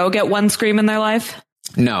that you know get 1 scream in their life?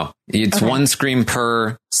 No, it's okay. 1 scream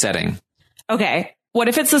per setting. Okay. What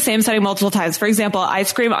if it's the same setting multiple times? For example, I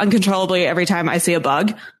scream uncontrollably every time I see a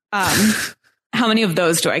bug. How many of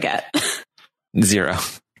those do I get? 0.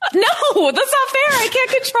 No, that's not fair. I can't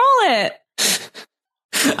control it.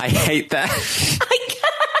 I hate that.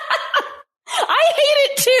 I hate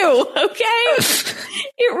it too. Okay.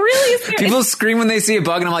 It really is. People scream when they see a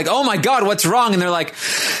bug and I'm like, oh my God, what's wrong? And they're like,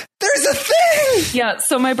 there's a thing. Yeah.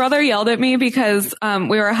 So my brother yelled at me because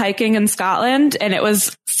we were hiking in Scotland, and it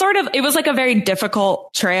was like a very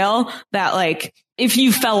difficult trail that, like, if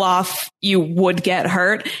you fell off, you would get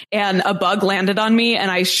hurt. And a bug landed on me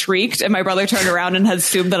and I shrieked, and my brother turned around and had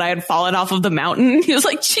assumed that I had fallen off of the mountain. He was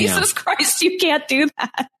like, Jesus Christ, you can't do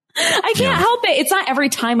that. I can't help it. It's not every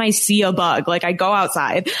time I see a bug, like I go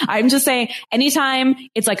outside. I'm just saying anytime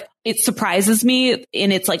it's like, it surprises me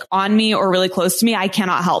and it's like on me or really close to me, I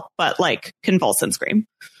cannot help but like convulse and scream.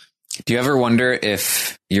 Do you ever wonder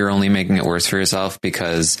if you're only making it worse for yourself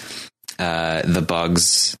because the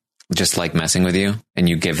bugs just like messing with you and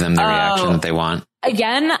you give them the reaction that they want?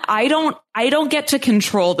 Again, I don't get to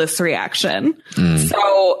control this reaction.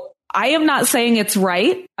 So I am not saying it's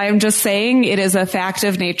right. I'm just saying it is a fact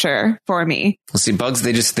of nature for me. Well, see, bugs,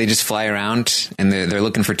 they just fly around and they're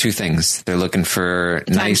looking for two things. They're looking for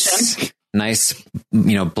attention. nice,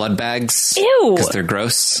 blood bags. Ew. Because they're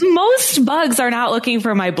gross. Most bugs are not looking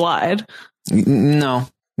for my blood. No.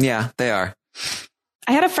 Yeah, they are.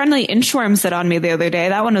 I had a friendly inchworm sit on me the other day.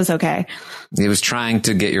 That one was okay. It was trying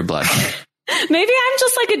to get your blood. Maybe I'm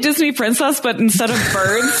just like a Disney princess, but instead of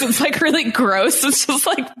birds, it's like really gross. It's just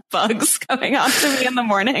like bugs coming onto me in the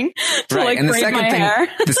morning to like braid my hair.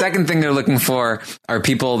 The second thing they're looking for are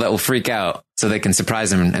people that will freak out so they can surprise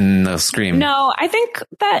them and they'll scream. No, I think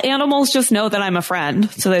that animals just know that I'm a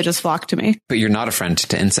friend, so they just flock to me. But you're not a friend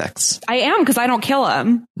to insects. I am, because I don't kill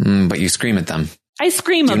them. But you scream at them. I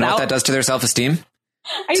scream Do you know what that does to their self-esteem?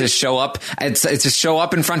 To show up, it's to show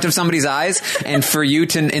up in front of somebody's eyes, and for you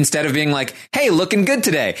to, instead of being like, "Hey, looking good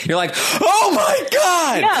today," you're like, "Oh my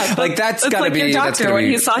god!" Yeah, like that's gotta like be your doctor when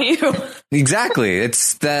he saw you. Exactly.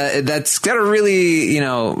 That's gotta really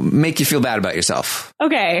make you feel bad about yourself.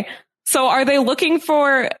 Okay, so are they looking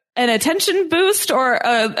for an attention boost or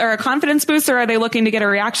a confidence boost, or are they looking to get a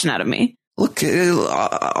reaction out of me? Look,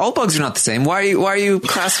 all bugs are not the same. Why are you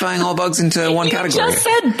classifying all bugs into one category? You just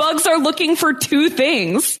said bugs are looking for two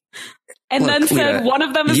things. And then said Lita, one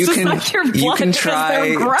of them is to suck your blood. You can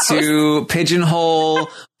try to pigeonhole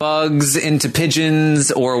bugs into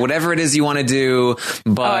pigeons or whatever it is you want to do.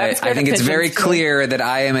 But I think it's very clear that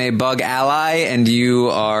I am a bug ally and you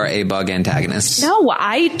are a bug antagonist. No,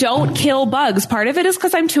 I don't kill bugs. Part of it is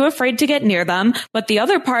because I'm too afraid to get near them. But the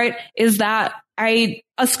other part is that I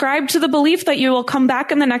ascribe to the belief that you will come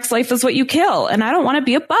back in the next life as what you kill. And I don't want to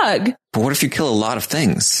be a bug. But what if you kill a lot of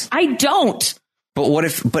things? I don't. But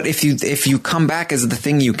if you come back as the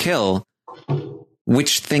thing you kill,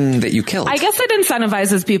 which thing that you killed? I guess it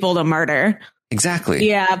incentivizes people to murder. Exactly.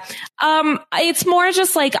 Yeah. It's more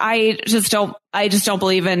just like I just don't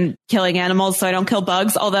believe in killing animals, so I don't kill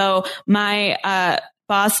bugs. Although my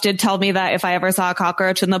boss did tell me that if I ever saw a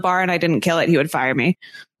cockroach in the bar and I didn't kill it, he would fire me.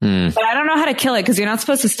 But I don't know how to kill it because you're not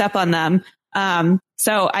supposed to step on them.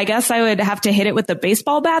 So I guess I would have to hit it with the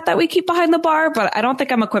baseball bat that we keep behind the bar, but I don't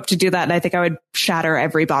think I'm equipped to do that. And I think I would shatter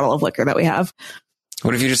every bottle of liquor that we have.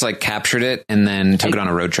 What if you just like captured it and then took it on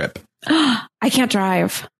a road trip? I can't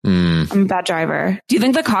drive. I'm a bad driver. Do you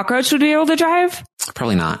think the cockroach would be able to drive?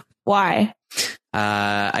 Probably not. Why?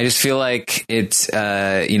 I just feel like it's,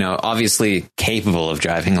 obviously capable of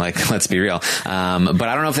driving. Like, let's be real. But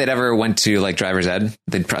I don't know if they'd ever went to like driver's ed.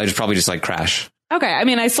 They'd probably just like crash. Okay. I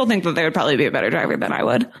mean, I still think that they would probably be a better driver than I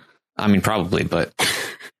would. I mean, probably, but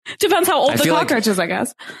depends how old the cockroach is, I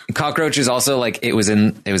guess. Cockroach is also like, it was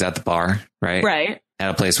at the bar, right? Right. At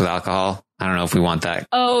a place with alcohol. I don't know if we want that.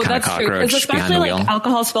 Oh, kind that's of cockroach true. Especially like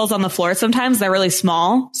alcohol spills on the floor. Sometimes they're really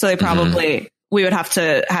small. So they probably, we would have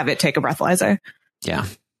to have it take a breathalyzer. Yeah.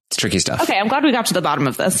 It's tricky stuff. Okay. I'm glad we got to the bottom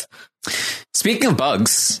of this. Speaking of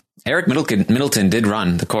bugs, Eric Middleton did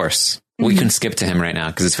run the course. We can skip to him right now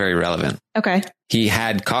because it's very relevant. Okay. He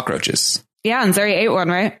had cockroaches. Yeah. And Zuri ate one,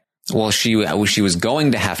 right? Well, she was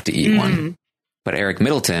going to have to eat one, but Eric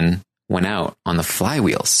Middleton went out on the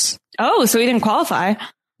flywheels. Oh, so he didn't qualify.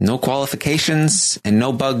 No qualifications and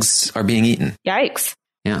no bugs are being eaten. Yikes.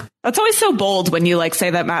 Yeah. That's always so bold when you like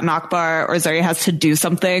say that Matt Nockbar or Zuri has to do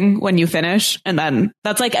something when you finish. And then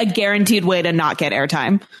that's like a guaranteed way to not get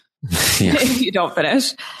airtime if you don't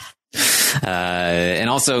finish. And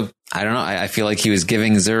also, I don't know. I feel like he was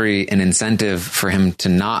giving Zuri an incentive for him to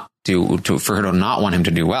not for her to not want him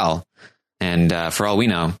to do well. And for all we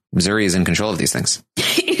know, Zuri is in control of these things.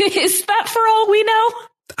 Is that for all we know?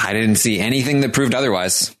 I didn't see anything that proved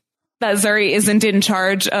otherwise. That Zuri isn't in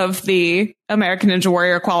charge of the American Ninja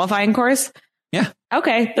Warrior qualifying course? Yeah.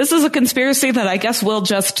 Okay. This is a conspiracy that I guess we'll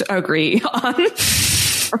just agree on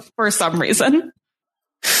for some reason.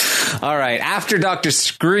 All right. After Dr.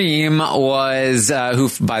 Scream was, who,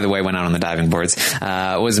 by the way, went out on the diving boards,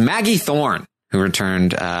 was Maggie Thorne, who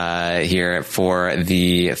returned here for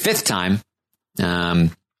the fifth time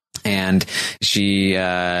And she,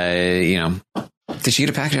 did she get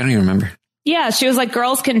a package? I don't even remember. Yeah, she was like,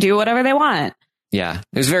 girls can do whatever they want. Yeah,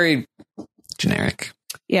 it was very generic.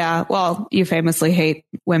 Yeah, well, you famously hate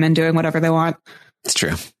women doing whatever they want. It's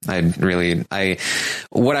true.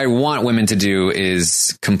 What I want women to do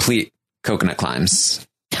is complete coconut climbs.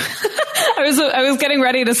 I was getting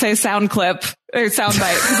ready to say sound clip or sound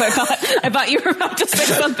bite because I thought you were about to say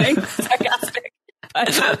something sarcastic.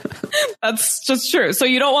 But that's just true. So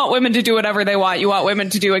you don't want women to do whatever they want. You want women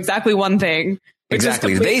to do exactly one thing.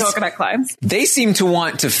 Exactly. Coconut climbs. They seem to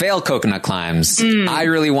want to fail coconut climbs. I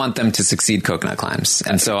really want them to succeed coconut climbs.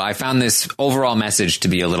 And so I found this overall message to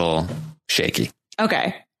be a little shaky.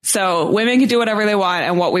 Okay. So women can do whatever they want,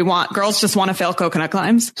 and what we want, girls just want to fail coconut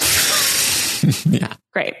climbs. Yeah.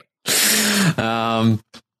 Great.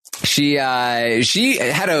 She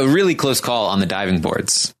had a really close call on the diving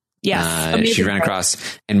boards. Yes. She ran across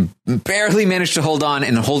and barely managed to hold on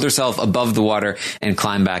and hold herself above the water and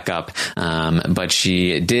climb back up. But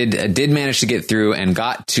she did manage to get through and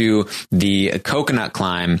got to the coconut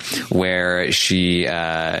climb, where she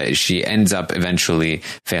ends up eventually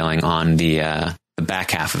failing on the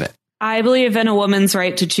back half of it. I believe in a woman's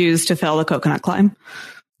right to choose to fail the coconut climb.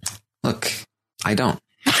 Look, I don't.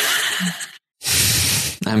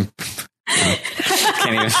 Can't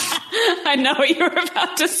even. I know what you were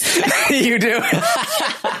about to say. You do.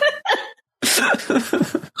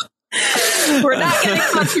 We're not getting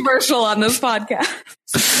controversial on this podcast.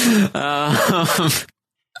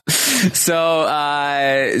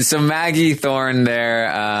 So Maggie Thorne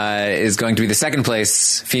there is going to be the second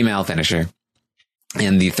place female finisher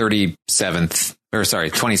in the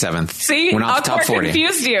 27th. See, we're not the top 40.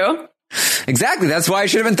 Confused you. Exactly. That's why I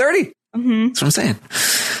should have been 30. Mm-hmm. That's what I'm saying.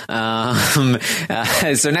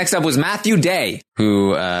 So next up was Matthew Day, who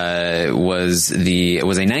was a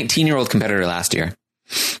 19-year-old competitor last year,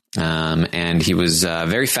 and he was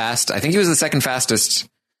very fast. I think he was the second fastest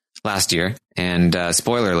last year. And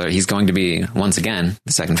spoiler alert, he's going to be once again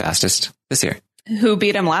the second fastest this year. Who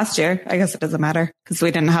beat him last year? I guess it doesn't matter because we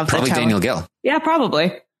didn't have probably Daniel Gill. Yeah,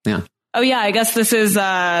 probably. Yeah. Oh yeah, I guess this is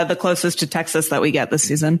the closest to Texas that we get this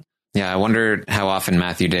season. Yeah, I wonder how often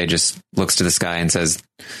Matthew Day just looks to the sky and says,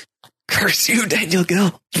 "Curse you, Daniel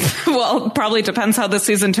Gill." Well, probably depends how this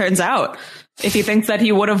season turns out. If he thinks that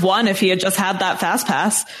he would have won if he had just had that fast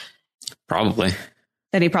pass. Probably.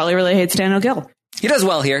 Then he probably really hates Daniel Gill. He does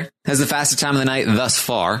well here. Has the fastest time of the night thus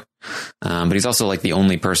far. But he's also like the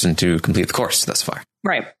only person to complete the course thus far.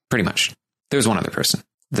 Right. Pretty much. There's one other person.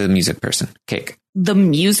 The music person. Cake. The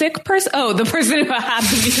music person? Oh, the person who had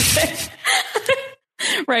the music.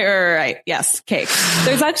 Right. Yes, Cake.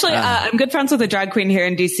 There's actually, I'm good friends with a drag queen here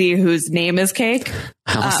in DC whose name is Cake.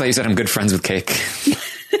 I almost thought you said I'm good friends with Cake,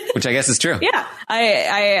 which I guess is true. Yeah. I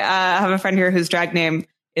have a friend here whose drag name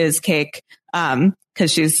is Cake,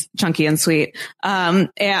 because she's chunky and sweet.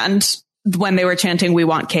 And when they were chanting, "We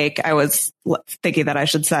want cake," I was thinking that I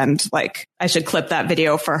should clip that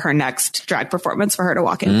video for her next drag performance for her to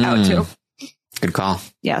walk out to. Good call.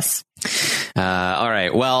 Yes. All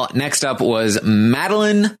right. Well, next up was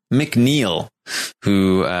Madeline McNeil,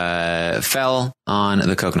 who fell on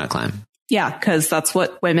the coconut climb. Yeah, because that's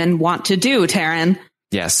what women want to do, Taryn.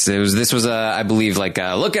 Yes, this was I believe, look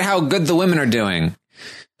at how good the women are doing.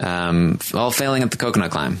 All failing at the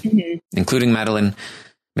coconut climb, including Madeline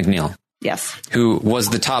McNeil. Yes. Who was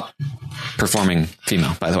the top performing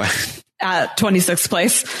female, by the way. At 26th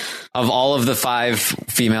place. Of all of the 5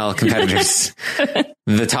 female competitors,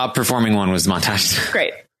 the top performing one was Montage.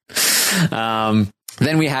 Great.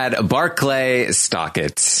 Then we had Barclay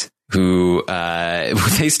Stockett, who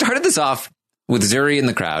they started this off with Zuri in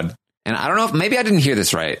the crowd. And I don't know if maybe I didn't hear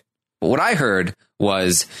this right. But what I heard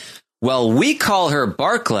was, well, we call her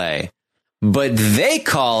Barclay, but they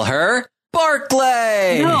call her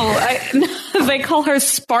Barclay. No, they call her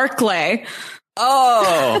Sparklay.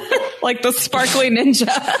 Oh, like the sparkly ninja.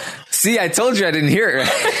 See, I told you I didn't hear it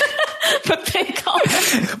right. But they call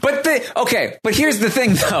her. But here's the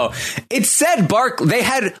thing, though. It said they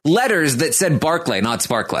had letters that said Barclay, not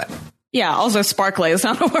Sparklay. Yeah, also Sparklay is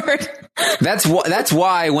not a word. That's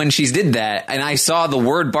why when she did that, and I saw the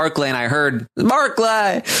word Barclay and I heard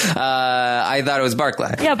Barclay, I thought it was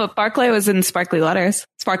Barclay. Yeah, but Barclay was in sparkly letters.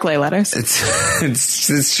 Sparkly letters.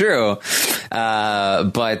 It's true.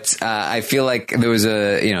 But I feel like there was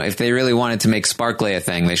if they really wanted to make Sparklay a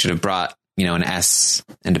thing, they should have brought, an S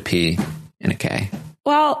and a P and a K.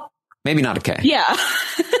 Well, maybe not a K. Yeah.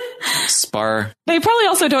 They probably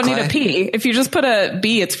also don't need a P. If you just put a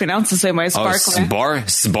B, it's pronounced the same way as Sparklay.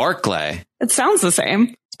 Sparklay. It sounds the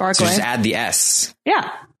same. Sparklay. So just add the S.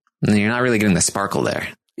 Yeah. And you're not really getting the sparkle there.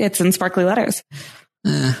 It's in sparkly letters.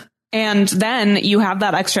 And then you have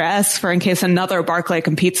that extra S for in case another Barclay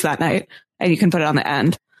competes that night, and you can put it on the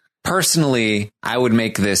end. Personally, I would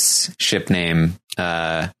make this ship name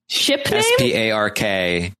Ship name?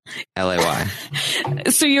 Sparklay.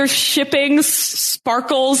 So you're shipping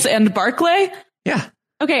Sparkles and Barclay? Yeah.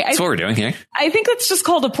 Okay. That's what we're doing here. I think that's just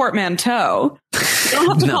called a portmanteau. You don't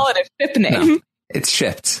have to call it a ship name. No, it's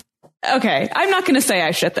shipped. Okay. I'm not going to say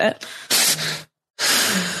I ship it.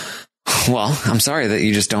 Well, I'm sorry that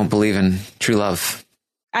you just don't believe in true love.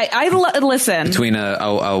 Listen. Between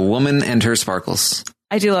a woman and her sparkles.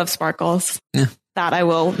 I do love Sparkles. Yeah. That I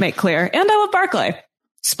will make clear. And I love Barclay.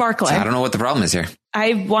 Sparklay. So I don't know what the problem is here.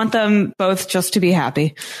 I want them both just to be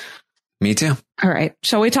happy. Me too. All right.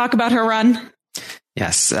 Shall we talk about her run?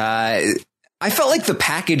 Yes. I felt like the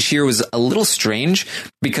package here was a little strange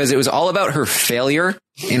because it was all about her failure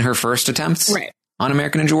in her first attempts on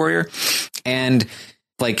American Ninja Warrior. And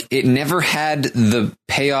like, it never had the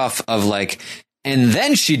payoff of like, and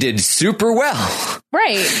then she did super well.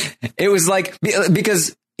 Right. It was like,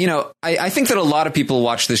 because, you know, I think that a lot of people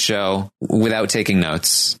watch the show without taking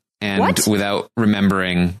notes and without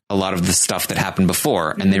remembering a lot of the stuff that happened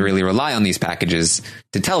before. And they really rely on these packages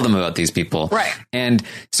to tell them about these people. Right. And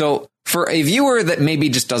so for a viewer that maybe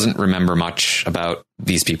just doesn't remember much about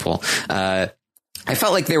these people, I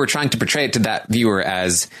felt like they were trying to portray it to that viewer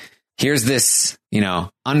as, here's this, you know,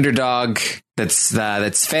 underdog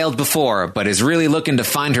that's failed before, but is really looking to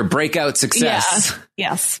find her breakout success.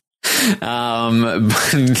 Yeah. Yes.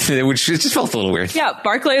 Which just felt a little weird. Yeah.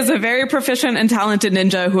 Barclay is a very proficient and talented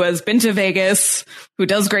ninja who has been to Vegas, who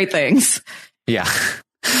does great things. Yeah.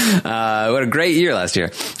 What a great year last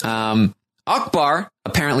year. Akbar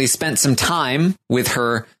apparently spent some time with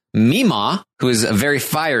her Mima, who is very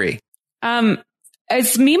fiery.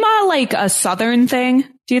 Is Mima like a Southern thing?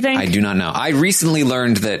 Do you think? I do not know. I recently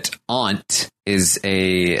learned that aunt is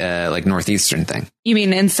a like Northeastern thing. You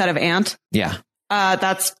mean instead of aunt? Yeah.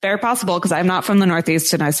 That's very possible because I'm not from the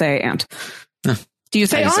Northeast and I say aunt. No. Do you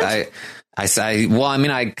say aunt? I say, well, I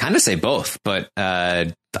mean, I kind of say both, but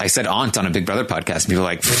I said aunt on a Big Brother podcast. And people are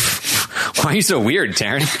like, why are you so weird,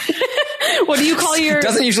 Taryn? What do you call your... It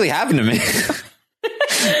doesn't usually happen to me.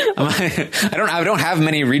 I don't have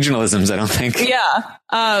many regionalisms, I don't think. Yeah.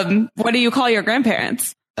 What do you call your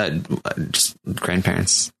grandparents? Just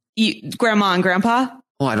grandparents. Grandma and grandpa?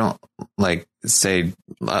 Well, I don't like say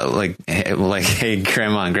like hey,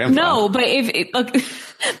 grandma and grandpa. No, but look,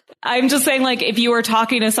 I'm just saying, like, if you were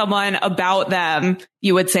talking to someone about them,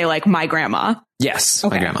 you would say like my grandma. Yes,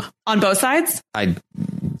 okay. My grandma. On both sides?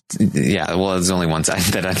 Yeah, well, there's only one side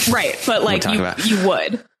that I right, but like you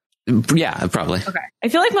would. Yeah, probably. Okay. I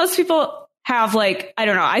feel like most people have like, I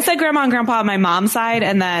don't know. I said grandma and grandpa on my mom's side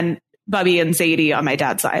and then Bubby and Zadie on my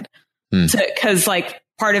dad's side. Because like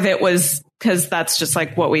part of it was because that's just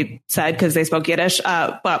like what we said because they spoke Yiddish.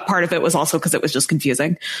 But part of it was also because it was just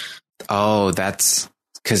confusing. Oh, that's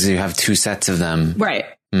because you have two sets of them. Right.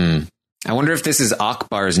 I wonder if this is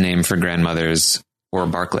Akbar's name for grandmothers or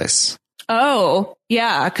Barclays. Oh,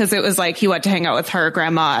 yeah, because it was like he went to hang out with her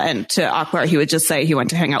grandma, and to Akbar, he would just say he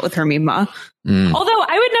went to hang out with her Mima. Although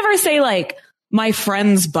I would never say like my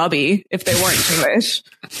friend's Bubby if they weren't Jewish.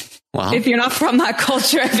 Well, if you're not from that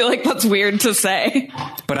culture, I feel like that's weird to say.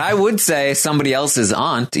 But I would say somebody else's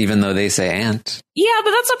aunt, even though they say aunt. Yeah,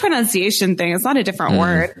 but that's a pronunciation thing. It's not a different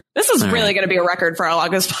word. This is really going to be a record for our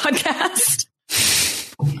longest podcast.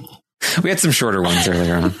 We had some shorter ones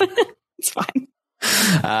earlier on. It's fine.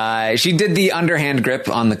 She did the underhand grip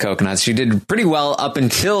on the coconuts. She did pretty well up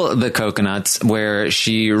until the coconuts, where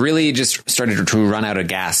she really just started to run out of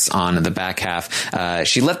gas on the back half.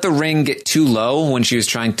 She let the ring get too low when she was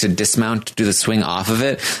trying to dismount to do the swing off of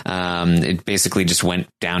it. It basically just went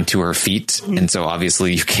down to her feet. And so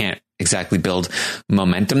obviously you can't exactly build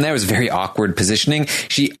momentum there. It was very awkward positioning.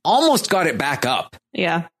 She almost got it back up.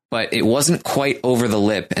 Yeah. But it wasn't quite over the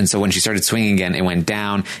lip. And so when she started swinging again, it went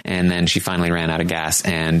down. And then she finally ran out of gas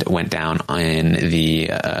and went down in the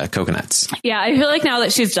coconuts. Yeah, I feel like now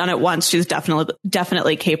that she's done it once, she's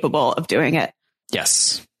definitely capable of doing it.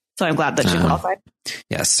 Yes. So I'm glad that she qualified.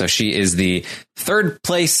 Yes. So she is the third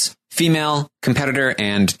place female competitor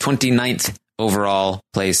and 29th overall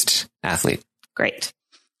placed athlete. Great.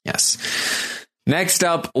 Yes. Next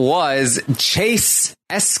up was Chase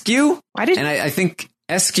Eskew. I think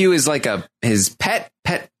Eskew is like his pet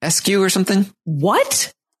Eskew or something.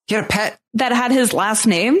 What? He had a pet that had his last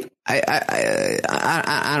name.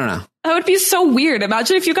 I don't know. That would be so weird.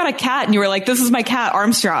 Imagine if you got a cat and you were like, "This is my cat,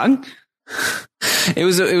 Armstrong." It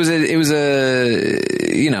was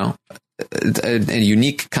a you know a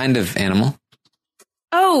unique kind of animal.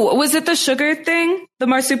 Oh, was it the sugar thing? The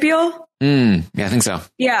marsupial? Yeah, I think so.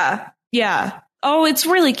 Yeah. Oh, it's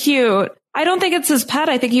really cute. I don't think it's his pet.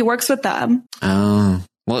 I think he works with them. Oh,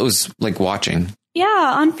 well, it was like watching.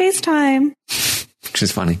 Yeah, on FaceTime. Which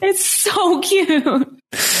is funny. It's so cute.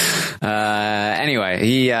 Anyway,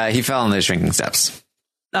 he fell in the shrinking steps.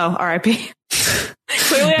 Oh, R.I.P.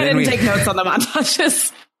 Clearly, I didn't take notes on the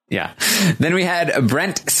montages. Yeah. Then we had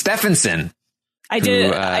Brent Stephenson. I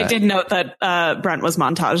did note that Brent was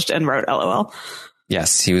montaged and wrote LOL.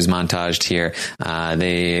 Yes, he was montaged here.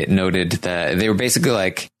 They noted that they were basically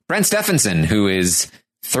like, Brent Stephenson, who is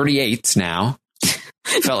 38 now,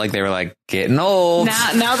 felt like they were like getting old.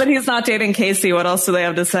 Now that he's not dating Casey, what else do they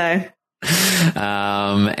have to say?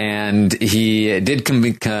 And he did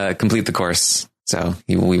complete the course. So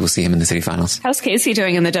we will see him in the city finals. How's Casey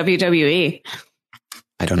doing in the WWE?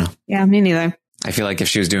 I don't know. Yeah, me neither. I feel like if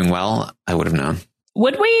she was doing well, I would have known.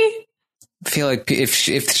 Would we? I feel like if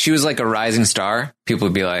she was like a rising star, people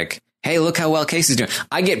would be like, hey, look how well Casey's doing.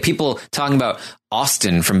 I get people talking about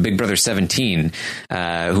Austin from Big Brother 17,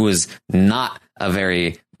 who was not a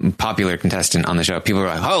very popular contestant on the show. People were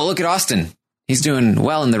like, oh, look at Austin. He's doing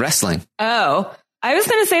well in the wrestling. Oh, I was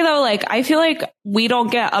going to say, though, like, I feel like we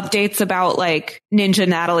don't get updates about like Ninja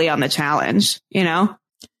Natalie on the challenge, you know?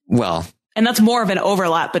 Well, and that's more of an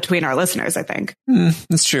overlap between our listeners, I think.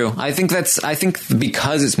 That's true. I think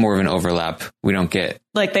because it's more of an overlap, we don't get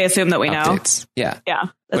like they assume that we updates. know. Yeah.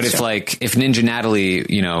 But if Ninja Natalie,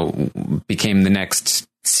 became the next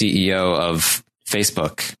CEO of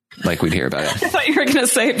Facebook, like we'd hear about it. I thought you were going to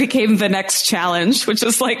say it became the next challenge, which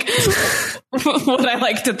is like what I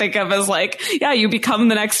like to think of as like, yeah, you become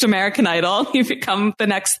the next American Idol. You become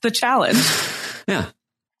the challenge. Yeah.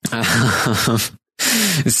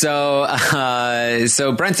 So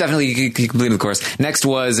Brent definitely completed the course. Next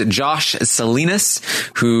was Josh Salinas,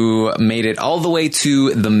 who made it all the way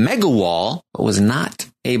to the mega wall, but was not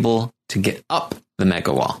able to get up the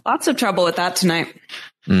mega wall. Lots of trouble with that tonight.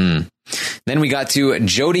 Then we got to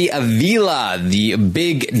Jody Avila, the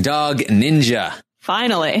big dog ninja.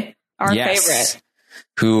 Finally, our favorite.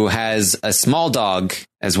 Who has a small dog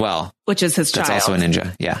as well. Which is his child. That's also a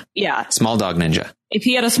ninja. Yeah. Yeah. Small dog ninja. If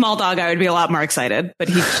he had a small dog, I would be a lot more excited, but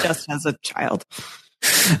he just has a child.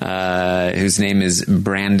 Whose name is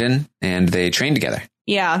Brandon, and they train together.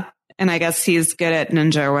 Yeah. And I guess he's good at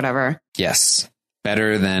ninja or whatever. Yes.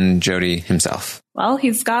 Better than Jody himself. Well,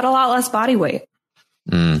 he's got a lot less body weight.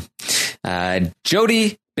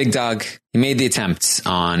 Jody, big dog, he made the attempt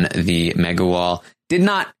on the mega wall. Did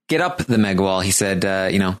not get up the mega wall. He said,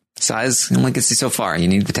 size only gets you so far. You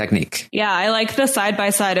need the technique. Yeah, I like the side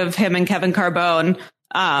by side of him and Kevin Carbone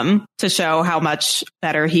to show how much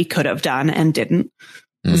better he could have done and didn't.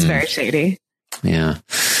 It was very shady. Yeah.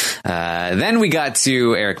 Then we got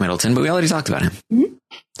to Eric Middleton, but we already talked about him. Mm-hmm.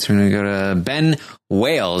 So we're going to go to Ben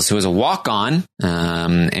Wales, who was a walk-on,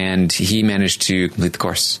 and he managed to complete the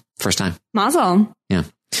course first time. Mazel. Yeah.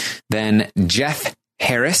 Then Jeff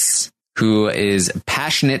Harris, who is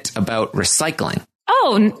passionate about recycling.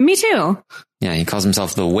 Oh, me too. Yeah, he calls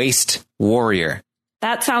himself the waste warrior.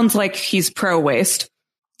 That sounds like he's pro-waste.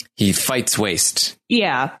 He fights waste.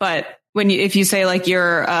 Yeah, but if you say like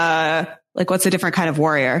you're what's a different kind of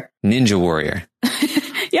warrior? Ninja warrior.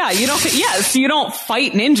 Yeah, you don't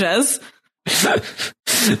fight ninjas.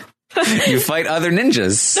 You fight other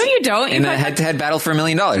ninjas. No, you don't. In a head-to-head battle for $1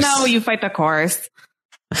 million. No, you fight the course.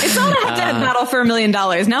 It's not a head-to-head battle for $1 million.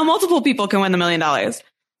 Now multiple people can win the $1 million.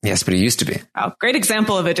 Yes, but it used to be. Oh, great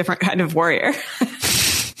example of a different kind of warrior.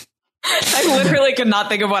 I literally could not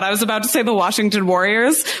think of what I was about to say. The Washington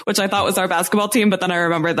Warriors, which I thought was our basketball team, but then I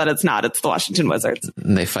remembered that it's not. It's the Washington Wizards.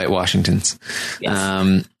 They fight Washingtons.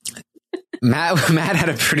 Yes. Matt had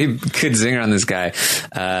a pretty good zinger on this guy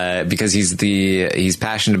because he's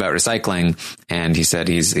passionate about recycling, and he said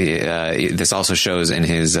this also shows in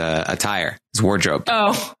his attire, his wardrobe.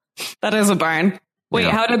 Oh, that is a barn. Wait,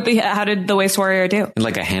 yeah. How did the waste warrior do?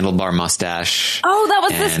 Like a handlebar mustache. Oh, that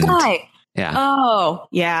was this guy. Yeah. Oh,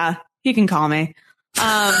 yeah. He can call me.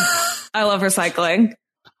 I love recycling.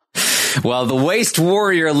 Well, the waste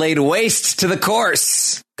warrior laid waste to the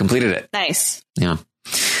course. Completed it. Nice. Yeah.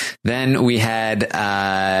 Then we had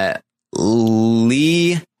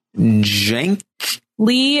Lee Jank.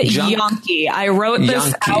 Lee Yonke. I wrote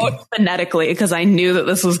this out phonetically because I knew that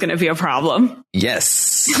this was going to be a problem.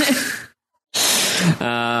 Yes.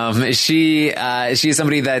 She is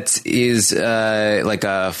somebody that is like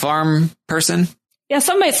a farm person. Yeah,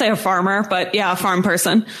 some might say a farmer, but yeah, a farm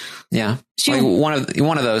person. Yeah, like one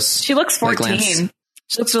of those. She looks 14. Like she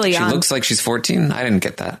looks really young. She looks like she's 14. I didn't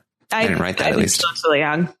get that. I didn't write that. At least she looks really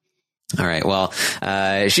young. All right. Well,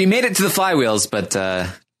 she made it to the flywheels, but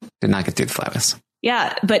did not get through the flywheels.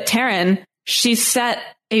 Yeah, but Taryn, she set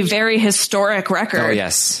a very historic record. Oh,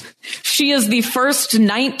 yes. She is the first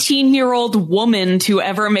 19-year-old woman to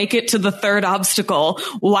ever make it to the third obstacle.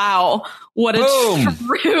 Wow. What a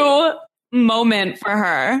true moment for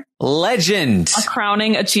her. Legend. A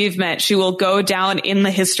crowning achievement. She will go down in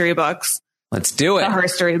the history books. Let's do it. The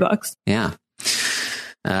history books. Yeah.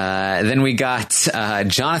 Then we got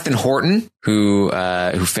Jonathan Horton, who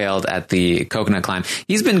failed at the coconut climb.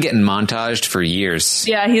 He's been getting montaged for years.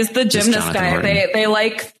 Yeah, he's the gymnast guy. Horton. They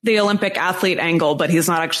like the Olympic athlete angle, but he's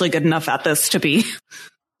not actually good enough at this to be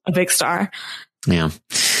a big star. Yeah.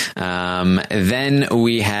 Then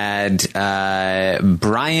we had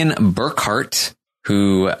Brian Burkhart,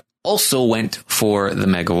 who also went for the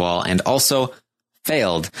mega wall and also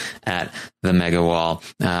failed at the mega wall.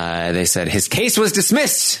 They said his case was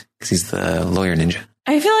dismissed because he's the lawyer ninja.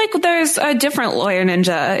 I feel like there's a different lawyer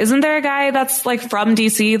ninja. Isn't there a guy that's like from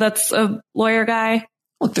DC that's a lawyer guy?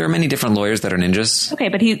 Look, there are many different lawyers that are ninjas. Okay,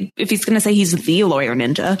 but if he's going to say he's the lawyer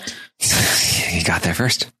ninja. He got there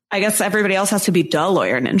first. I guess everybody else has to be the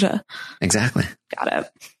lawyer ninja. Exactly. Got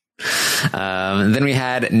it. Then we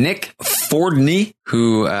had Nick Fordney,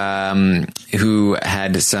 who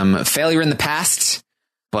had some failure in the past,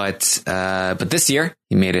 but this year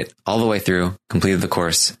he made it all the way through, completed the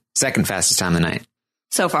course, second fastest time of the night.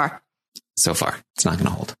 So far. It's not going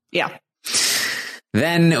to hold. Yeah.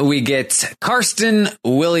 Then we get Karsten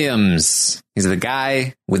Williams. He's the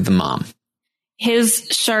guy with the mom. His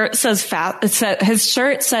shirt says his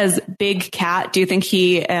shirt says Big Cat. Do you think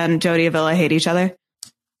he and Jodie Avila hate each other?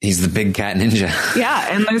 He's the big cat ninja. Yeah,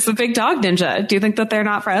 and there's the big dog ninja. Do you think that they're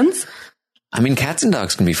not friends? I mean, cats and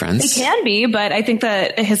dogs can be friends. They can be, but I think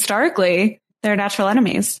that historically they're natural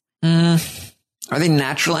enemies. Are they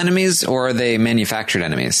natural enemies or are they manufactured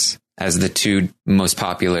enemies as the two most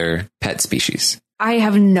popular pet species? I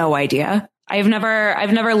have no idea. I've never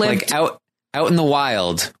lived like out in the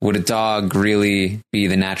wild. Would a dog really be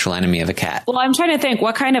the natural enemy of a cat? Well, I'm trying to think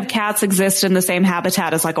what kind of cats exist in the same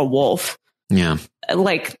habitat as like a wolf. Yeah.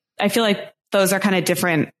 Like, I feel like those are kind of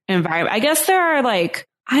different environment. I guess there are like,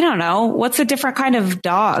 I don't know, what's a different kind of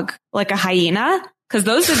dog? Like a hyena? Because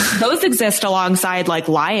those exist alongside like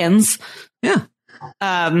lions. Yeah.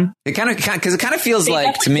 It kind of feels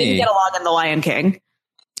like to me get along in The Lion King.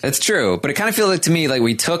 That's true, but it kind of feels like to me like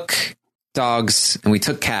we took dogs and we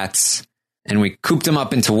took cats and we cooped them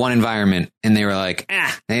up into one environment, and they were like,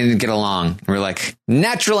 they didn't get along. And we're like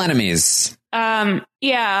natural enemies.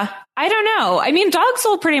 Yeah, I don't know. I mean, dogs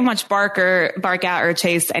will pretty much bark at or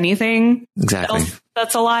chase anything exactly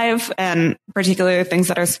that's alive, and particularly things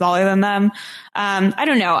that are smaller than them. I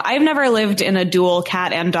don't know. I've never lived in a dual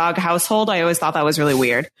cat and dog household. I always thought that was really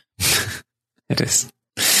weird. It is.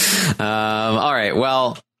 All right.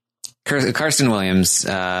 Well, Karsten Williams,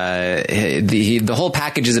 the whole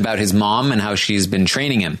package is about his mom and how she's been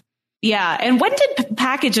training him. Yeah. And when did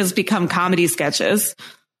packages become comedy sketches?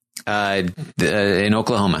 In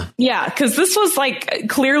Oklahoma. Yeah, because this was like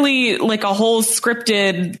clearly like a whole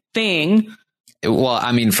scripted thing. Well,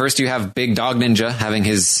 I mean, first you have Big Dog Ninja having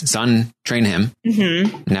his son train him.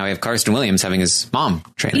 Mm-hmm. Now we have Karsten Williams having his mom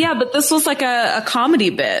train him. Yeah, but this was like a comedy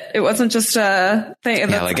bit. It wasn't just a thing.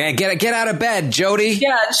 Yeah, like, hey, get out of bed, Jody.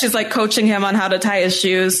 Yeah, she's like coaching him on how to tie his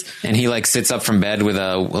shoes. And he like sits up from bed with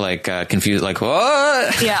a confused, like,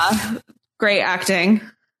 what? Yeah, great acting.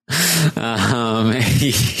 He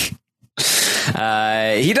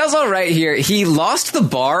does all right here. He lost the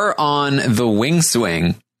bar on the wing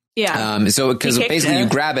swing. Yeah. So because basically you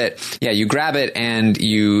grab it and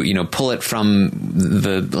you pull it from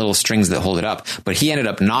the little strings that hold it up, but he ended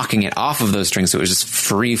up knocking it off of those strings. So it was just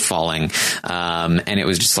free falling. And it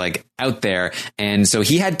was just like out there. And so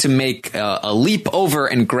he had to make a leap over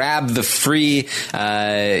and grab the free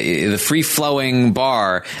flowing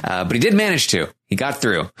bar. But he did manage to. He got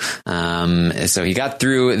through. So he got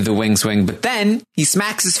through the wing swing, but then he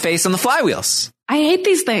smacks his face on the flywheels. I hate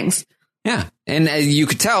these things. Yeah. And you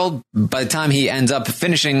could tell by the time he ends up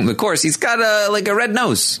finishing the course, he's got a red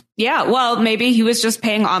nose. Yeah. Well, maybe he was just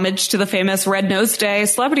paying homage to the famous Red Nose Day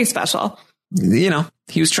celebrity special.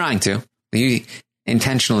 He was trying to. He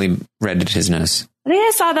intentionally redded his nose. I think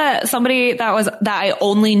I saw that somebody that I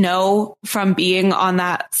only know from being on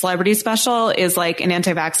that celebrity special is like an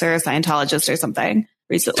anti-vaxxer, Scientologist or something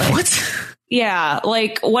recently. What? Yeah.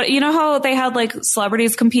 Like what, how they had like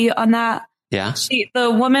celebrities compete on that? Yeah.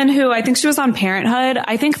 The woman who I think she was on Parenthood.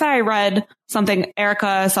 I think that I read something,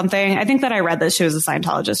 Erica something. I think that I read that she was a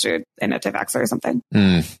Scientologist or an anti-vaxxer or something.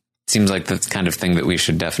 Seems like the kind of thing that we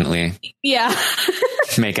should definitely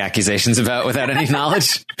make accusations about without any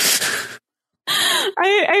knowledge.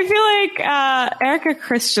 I feel like Erica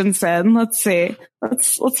Christensen. Let's see.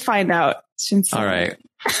 Let's find out. All right.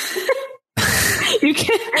 You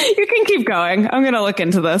can keep going. I'm going to look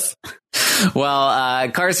into this. Well,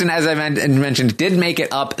 Carson, as I mentioned, did make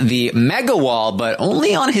it up the mega wall, but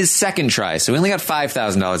only on his second try. So we only got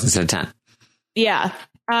 $5,000 instead of 10. Yeah.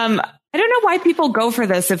 I don't know why people go for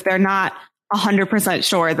this if they're not 100%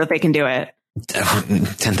 sure that they can do it.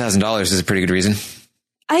 $10,000 is a pretty good reason.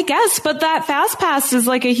 I guess, but that fast pass is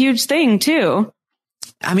like a huge thing too.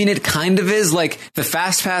 I mean, it kind of is. Like, the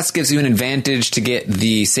fast pass gives you an advantage to get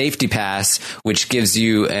the safety pass, which gives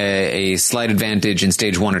you a slight advantage in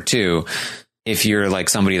stage 1 or 2 if you're like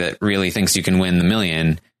somebody that really thinks you can win the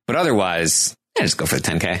million. But otherwise, just go for the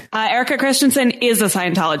 10K. Erica Christensen is a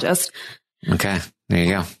Scientologist. Okay, there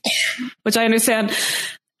you go. Which I understand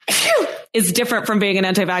is different from being an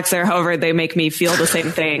anti-vaxxer. However, they make me feel the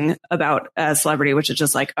same thing about a celebrity, which is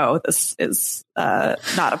just like, oh, this is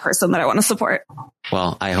not a person that I want to support.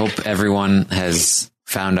 Well, I hope everyone has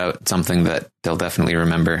found out something that they'll definitely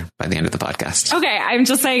remember by the end of the podcast. Okay, I'm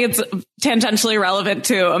just saying it's tangentially relevant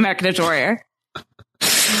to American Ninja Warrior.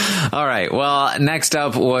 All right. Well, next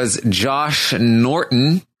up was Josh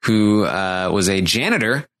Norton, who was a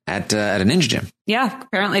janitor at a ninja gym. Yeah,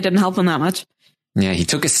 apparently didn't help him that much. Yeah, he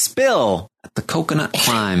took a spill at the coconut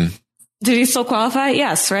climb. Did he still qualify?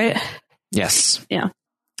 Yes, right? Yes. Yeah.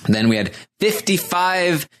 Then we had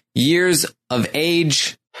 55 years of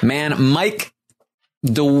age man Mike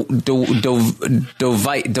Dovite.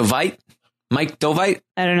 Mike Dovite?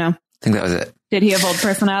 I don't know. I think that was it. Did he have old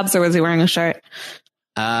person abs or was he wearing a shirt?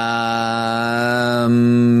 I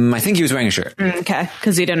think he was wearing a shirt. Okay,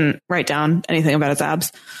 because he didn't write down anything about his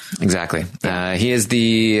abs. Exactly. He is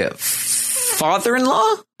the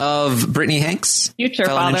father-in-law of Brittany Hanks. Future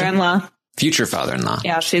father-in-law. Future father-in-law.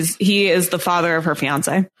 Yeah, he is the father of her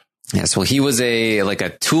fiance. Yes, well, he was a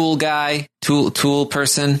tool guy, tool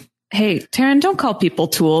person. Hey, Taryn, don't call people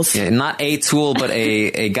tools. Yeah, not a tool, but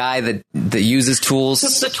a guy that uses tools.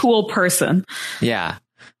 Just a tool person. Yeah.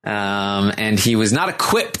 And he was not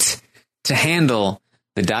equipped to handle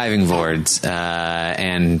the diving boards.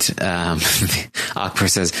 Akbar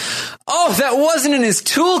says, "Oh, that wasn't in his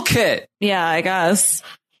toolkit." Yeah, I guess.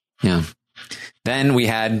 Yeah. Then we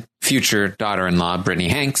had future daughter-in-law Brittany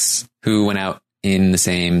Hanks, who went out in the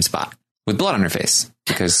same spot with blood on her face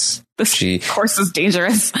because this course is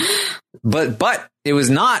dangerous. But it was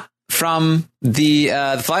not from the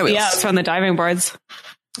flywheels. Yeah, it's from the diving boards.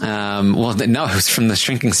 No, it was from the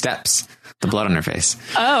shrinking steps. The blood on her face.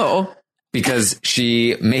 Oh. Because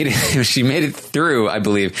she made it through, I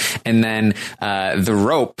believe, and then the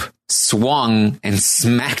rope swung and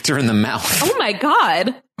smacked her in the mouth. Oh my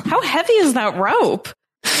God. How heavy is that rope?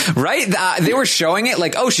 Right? They were showing it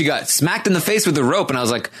like, oh, she got smacked in the face with the rope. And I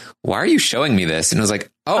was like, why are you showing me this? And I was like,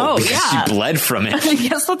 because yeah. she bled from it. I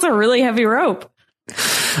guess that's a really heavy rope.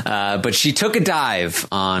 But she took a dive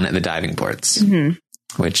on the diving boards,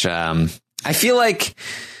 which I feel like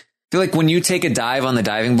when you take a dive on the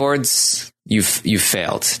diving boards, you've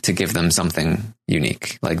failed to give them something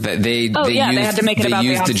unique. Like they had to make it about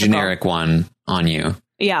the generic one on you.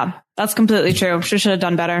 Yeah, that's completely true. She should have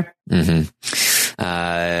done better.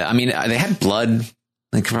 I mean, they had blood.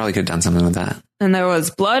 They probably could have done something with that. And there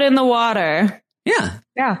was blood in the water. Yeah.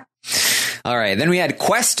 Yeah. All right. Then we had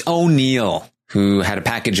Quest O'Neill, who had a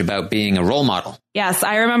package about being a role model. Yes.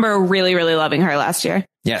 I remember really, really loving her last year.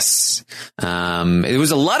 Yes. It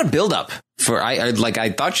was a lot of buildup for, I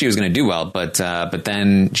thought she was going to do well, but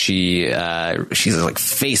then she's like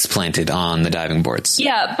face planted on the diving boards.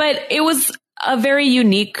 Yeah. But it was a very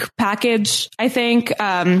unique package, I think,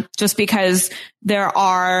 just because there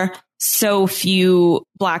are so few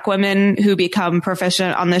Black women who become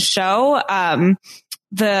proficient on this show.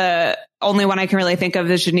 The only one I can really think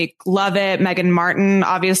of is Unique Lovett, Megan Martin,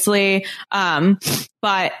 obviously.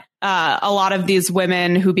 But a lot of these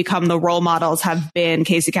women who become the role models have been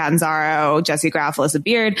Casey Catanzaro, Jessie Graff, Alyssa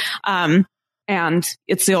Beard. And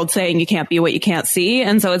it's the old saying, you can't be what you can't see.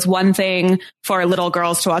 And so it's one thing for little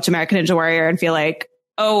girls to watch American Ninja Warrior and feel like,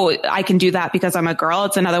 oh, I can do that because I'm a girl.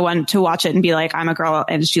 It's another one to watch it and be like, I'm a girl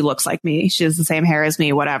and she looks like me. She has the same hair as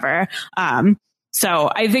me, whatever. So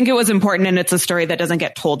I think it was important, and it's a story that doesn't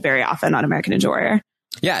get told very often on American Ninja Warrior.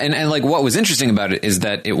 Yeah. And like what was interesting about it is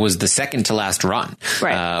that it was the second to last run,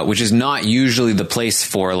 right? Which is not usually the place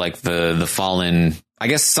for like the fallen. I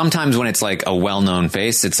guess sometimes when it's like a well-known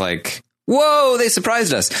face, it's like, whoa, they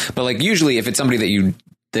surprised us. But like usually if it's somebody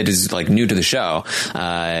that is like new to the show,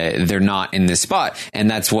 they're not in this spot.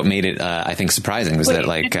 And that's what made it, I think, surprising was that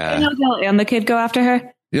like, and the kid go after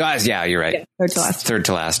her. Yeah, you're right. Yeah, third to last. Third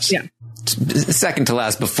to last. Yeah. second to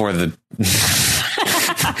last before the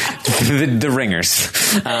the ringers.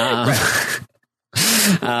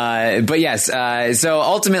 But yes, so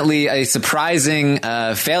ultimately a surprising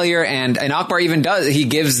failure, and Akbar even he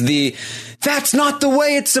gives that's not the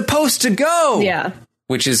way it's supposed to go. Yeah.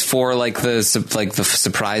 Which is for the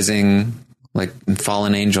surprising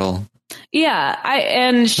fallen angel. Yeah,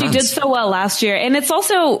 and she did so well last year. And it's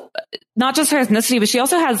also not just her ethnicity, but she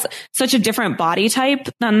also has such a different body type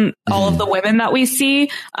than all of the women that we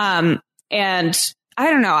see. And I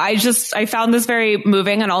don't know, I found this very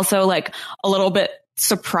moving and also a little bit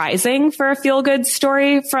surprising for a feel-good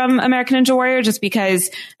story from American Ninja Warrior, just because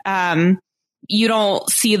you don't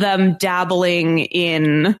see them dabbling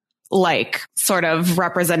in sort of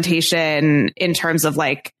representation in terms of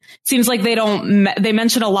seems like they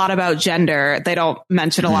mention a lot about gender. They don't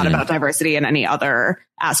mention a lot about diversity in any other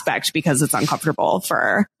aspect because it's uncomfortable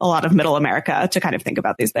for a lot of middle America to kind of think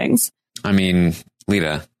about these things. I mean,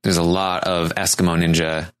 Lita, there's a lot of Eskimo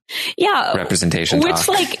ninja representation, which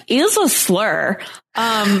is a slur.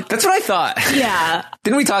 That's what I thought. Yeah.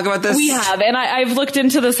 Didn't we talk about this? We have. And I've looked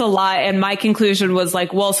into this a lot, and my conclusion was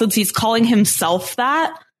well, since he's calling himself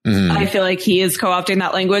that, I feel like he is co-opting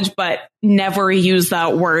that language, but never use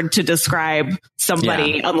that word to describe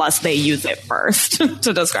somebody unless they use it first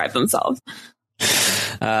to describe themselves.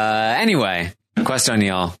 Anyway, Quest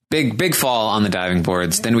O'Neill, big fall on the diving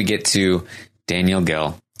boards. Then we get to Daniel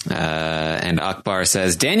Gill. And Akbar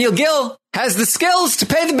says, Daniel Gill has the skills to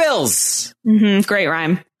pay the bills. Great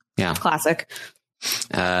rhyme. Yeah. Classic.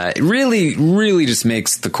 It really just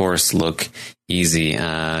makes the course look easy.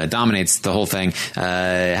 Dominates the whole thing.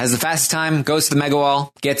 Has the fastest time, goes to the mega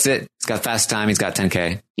wall, gets it. He's got fast time. He's got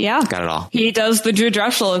 10K. Yeah. Got it all. He does the Drew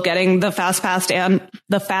Dressel of getting the fast pass and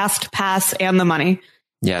the money.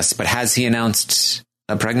 Yes. But has he announced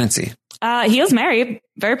a pregnancy? He is married.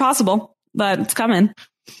 Very possible, but it's coming.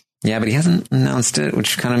 Yeah, but he hasn't announced it,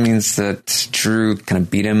 which kind of means that Drew kind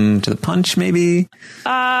of beat him to the punch, maybe?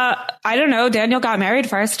 I don't know. Daniel got married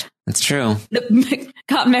first. That's true.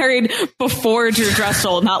 Got married before Drew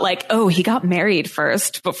Dressel, not he got married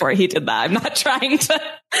first before he did that. I'm not trying to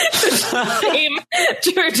shame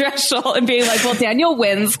Drew Dressel and being well, Daniel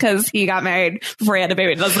wins because he got married before he had a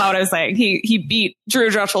baby. That's not what I was saying. He beat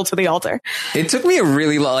Drew Dressel to the altar. It took me a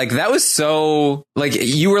really that was so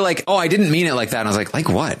you were oh, I didn't mean it like that. And I was like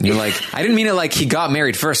what? And you're I didn't mean it he got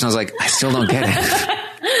married first. And I was I still don't get it.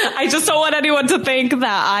 I just don't want anyone to think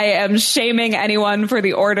that I am shaming anyone for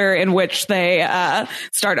the order in which they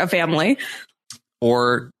start a family.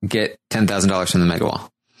 Or get $10,000 from the mega wall.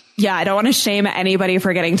 Yeah, I don't want to shame anybody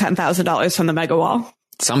for getting $10,000 from the mega wall.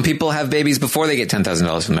 Some people have babies before they get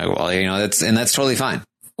 $10,000 from the mega wall. That's totally fine.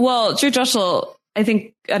 Well, Drew Dressel, I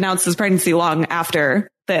think, announced his pregnancy long after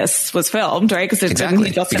this was filmed, right? Exactly.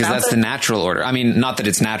 Because that's the natural order. I mean, not that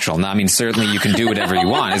it's natural. No, I mean, certainly you can do whatever you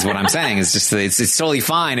want is what I'm saying. It's just, it's totally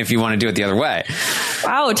fine if you want to do it the other way.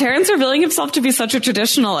 Wow. Terrence revealing himself to be such a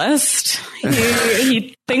traditionalist.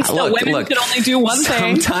 He thinks that women should only do one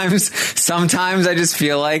thing. Sometimes I just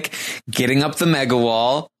feel like getting up the mega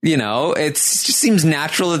wall, it just seems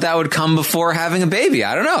natural that would come before having a baby.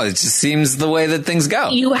 I don't know. It just seems the way that things go.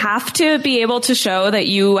 You have to be able to show that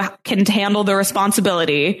you can handle the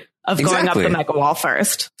responsibility of going up the mega wall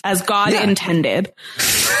first, as God intended.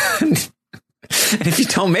 And if you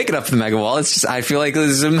don't make it up the mega wall, it's just, I feel like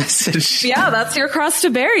there's a message. Yeah, that's your cross to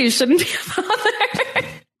bear. You shouldn't be a father.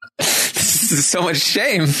 This is so much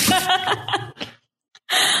shame.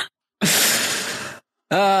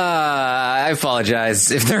 I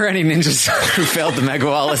apologize if there are any ninjas who failed the mega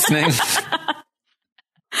wall listening.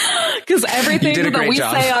 Because everything that we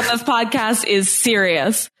say on this podcast is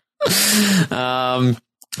serious.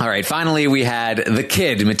 All right. Finally, we had the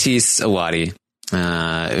kid, Matisse Awadi,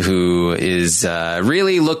 who is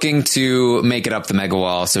really looking to make it up the mega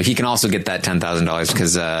wall so he can also get that $10,000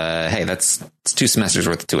 because, hey, it's 2 semesters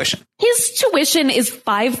worth of tuition. His tuition is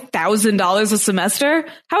 $5,000 a semester.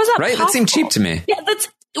 How is that right? possible? That seemed cheap to me. Yeah, that's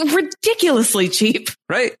ridiculously cheap.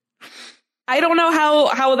 Right. I don't know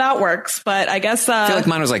how that works, but I guess I feel like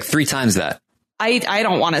mine was 3 times that. I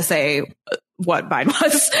don't want to say what mine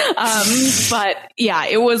was. But yeah,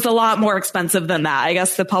 it was a lot more expensive than that. I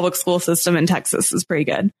guess the public school system in Texas is pretty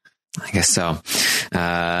good. I guess so.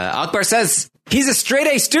 Akbar says he's a straight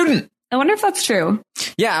A student. I wonder if that's true.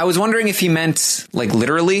 Yeah, I was wondering if he meant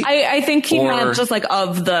literally. I think he meant just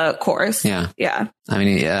of the course. Yeah. Yeah. I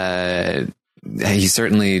mean, he's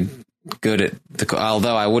certainly good at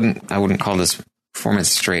although I wouldn't call this performance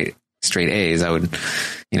straight A's. I would,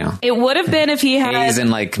 It would have been if he had A's and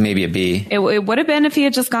maybe a B. It would have been if he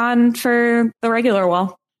had just gone for the regular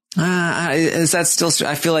wall. Is that still?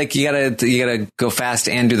 I feel like you gotta go fast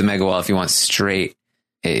and do the mega wall if you want straight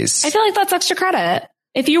A's. I feel like that's extra credit.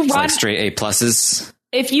 If you run like straight A pluses.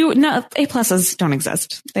 A pluses don't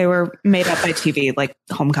exist. They were made up by TV, like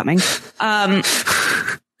Homecoming.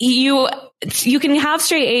 You can have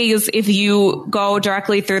straight A's if you go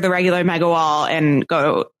directly through the regular mega wall and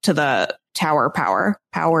go to the powers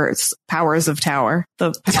of tower,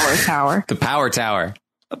 the power tower, the power tower,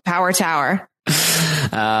 power tower.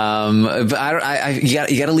 But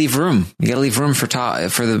you gotta leave room. You gotta leave room for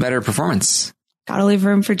the better performance. Gotta leave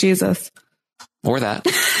room for Jesus. Or that.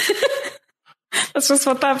 That's just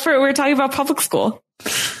what we're talking about public school.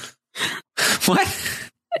 What?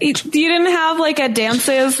 You didn't have like a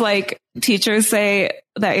dances, like teachers say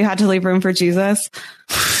that you had to leave room for Jesus?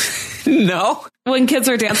 No. When kids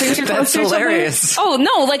are dancing too close to each other? That's hilarious. Oh,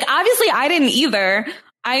 no, like obviously I didn't either.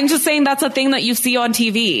 I'm just saying that's a thing that you see on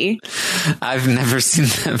TV. I've never seen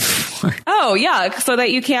that before. Oh, yeah. So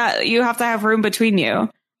that you have to have room between you.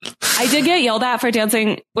 I did get yelled at for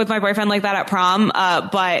dancing with my boyfriend like that at prom,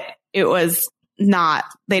 but it was not,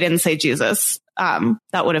 they didn't say Jesus.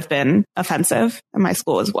 That would have been offensive, and my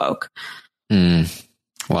school is woke.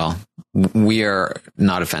 Well, we are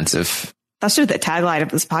not offensive. That's just the tagline of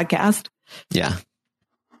this podcast. Yeah.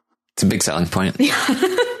 It's a big selling point. Yeah.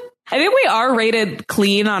 I think we are rated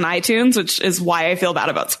clean on iTunes, which is why I feel bad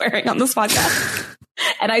about swearing on this podcast.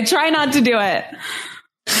 And I try not to do it.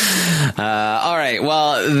 All right.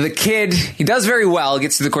 Well, the kid, he does very well,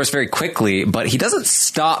 gets through the course very quickly, but he doesn't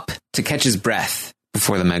stop to catch his breath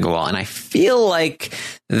before the mega wall. And I feel like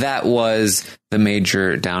that was the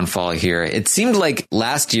major downfall here. It seemed like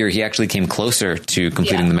last year he actually came closer to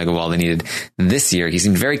completing the mega wall than he did this year. He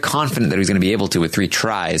seemed very confident that he was going to be able to with 3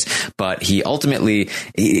 tries, but he ultimately,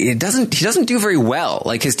 he doesn't do very well.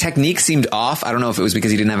 Like his technique seemed off. I don't know if it was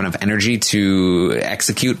because he didn't have enough energy to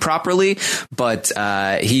execute properly, but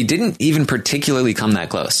he didn't even particularly come that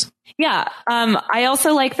close. Yeah. I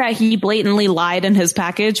also like that he blatantly lied in his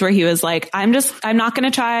package where he was like, I'm not going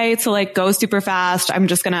to try to like go super fast. I'm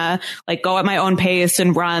just going to like go at my own pace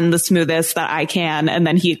and run the smoothest that I can. And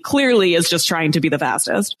then he clearly is just trying to be the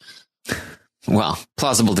fastest. Well,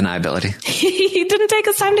 plausible deniability. He didn't take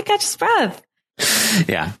his time to catch his breath.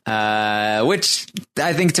 Yeah. Which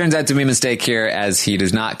I think turns out to be a mistake here, as he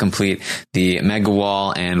does not complete the mega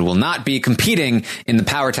wall and will not be competing in the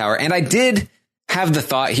power tower. And I did have the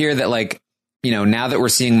thought here that, like, you know, now that we're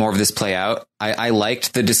seeing more of this play out, I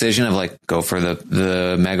liked the decision of like, go for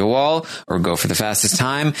the mega wall or go for the fastest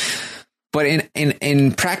time. But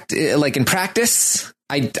in practice,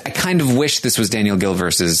 I kind of wish this was Daniel Gill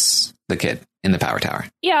versus the kid in the power tower.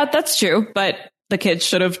 Yeah, that's true. But the kid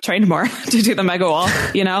should have trained more to do the mega wall,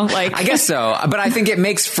 you know, like I guess so. But I think it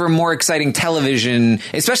makes for more exciting television,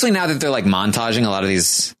 especially now that they're like montaging a lot of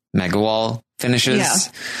these mega wall finishes. Yeah.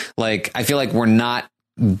 Like, I feel like we're not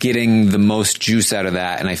getting the most juice out of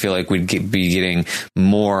that. And I feel like we'd be getting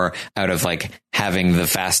more out of like having the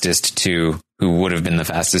fastest 2 who would have been the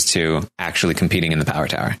fastest 2 actually competing in the power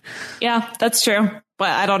tower. Yeah, that's true. But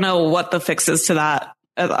I don't know what the fix is to that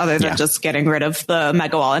other than just getting rid of the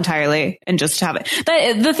mega wall entirely and just have it.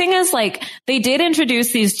 The thing is, like, they did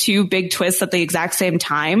introduce these 2 big twists at the exact same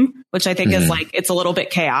time, which I think is like, it's a little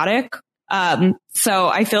bit chaotic. So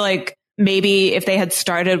I feel like maybe if they had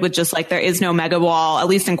started with just like, there is no mega wall, at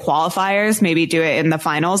least in qualifiers, maybe do it in the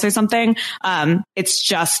finals or something. It's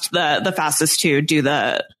just the fastest 2 do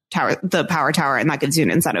the power tower, and that gives you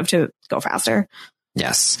an incentive to go faster.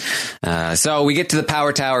 Yes. So we get to the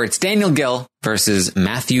power tower. It's Daniel Gill versus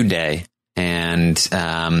Matthew Day. And,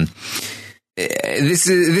 this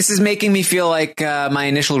is making me feel like, my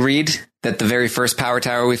initial read that the very first power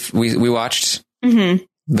tower we watched,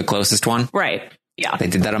 the closest one. Right. Yeah. They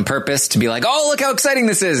did that on purpose to be like, oh, look how exciting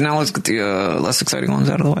this is. Now let's get the less exciting ones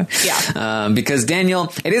out of the way. Yeah. Because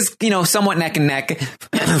Daniel, it is, you know, somewhat neck and neck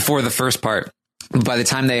for the first part. By the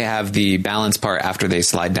time they have the balance part after they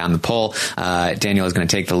slide down the pole, Daniel is going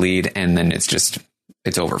to take the lead, and then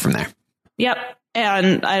it's over from there. Yep.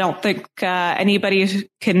 And I don't think anybody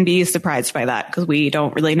can be surprised by that, because we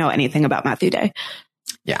don't really know anything about Matthew Day.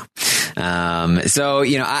 Yeah. So,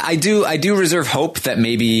 you know, I do reserve hope that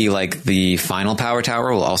maybe like the final power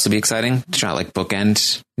tower will also be exciting. Try to like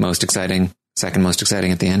bookend most exciting, second most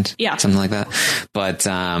exciting at the end. Yeah. Something like that. But,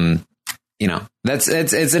 you know,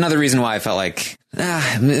 it's another reason why I felt like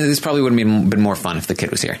this probably would have been more fun if the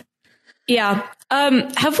kid was here. Yeah.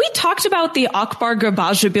 Have we talked about the Akbar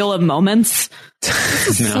Gurbajabil moments?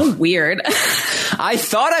 This is so weird. I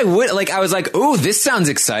thought I would. Like, I was like, "Ooh, this sounds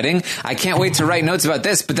exciting. I can't wait to write notes about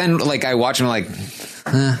this." But then, like, I watch them like,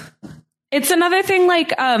 It's another thing,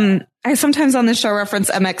 like, I sometimes on the show reference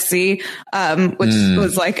MXC, which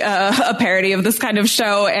was like a parody of this kind of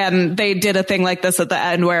show. And they did a thing like this at the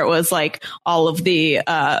end where it was like all of the,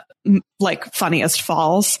 like funniest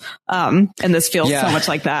falls. And this feels so much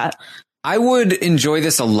like that. I would enjoy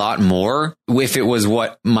this a lot more if it was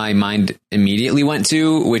what my mind immediately went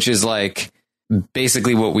to, which is like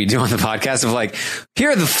basically what we do on the podcast of like,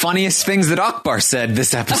 here are the funniest things that Akbar said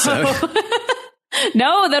this episode.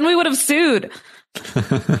 No, then we would have sued.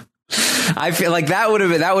 I feel like that would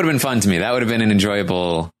have been fun to me. That would have been an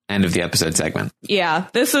enjoyable end of the episode segment. Yeah,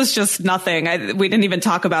 this is just nothing. We didn't even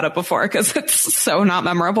talk about it before because it's so not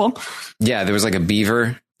memorable. Yeah, there was like a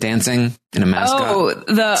beaver dancing in a mascot. Oh,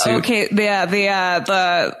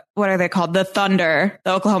 the what are they called? The Thunder,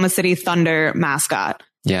 the Oklahoma City Thunder mascot.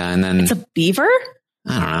 Yeah, and then it's a beaver.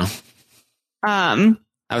 I don't know.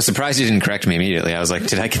 I was surprised you didn't correct me immediately. I was like,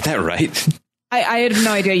 did I get that right? I had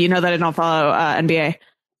no idea. You know that I don't follow NBA.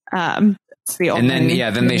 It's the and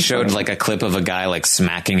then they showed like a clip of a guy like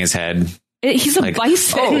smacking his head. He's a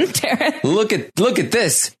bison. Taryn. Look at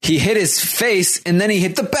this. He hit his face and then he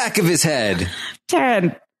hit the back of his head.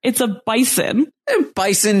 Taryn, it's a bison.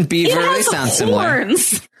 Bison, beaver, they sound horns. Similar.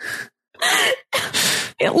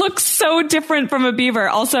 It looks so different from a beaver.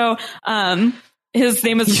 Also, his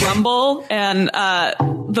name is Rumble, and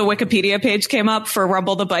the Wikipedia page came up for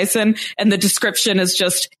Rumble the bison, and the description is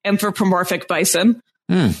just anthropomorphic bison.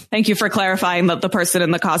 Thank you for clarifying that the person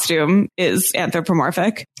in the costume is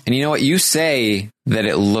anthropomorphic. And you know what? You say that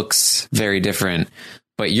it looks very different,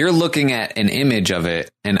 but you're looking at an image of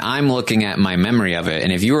it, and I'm looking at my memory of it.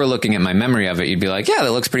 And if you were looking at my memory of it, you'd be like, yeah,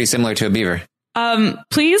 that looks pretty similar to a beaver.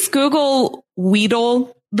 Please Google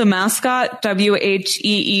Weedle the mascot,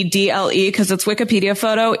 WHEEDLE, because its Wikipedia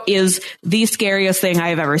photo is the scariest thing I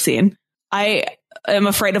have ever seen. I am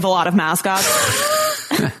afraid of a lot of mascots.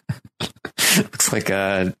 Looks like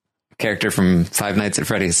a character from Five Nights at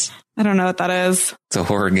Freddy's. I don't know what that is. It's a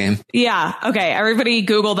horror game. Yeah. Okay. Everybody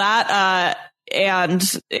Google that, and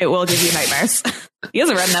it will give you nightmares. He has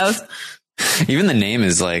a red nose. Even the name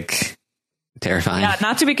is like terrifying. Yeah.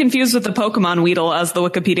 Not to be confused with the Pokemon Weedle, as the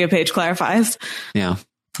Wikipedia page clarifies. Yeah.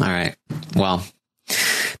 All right. Well,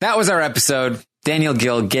 that was our episode. Daniel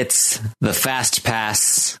Gill gets the fast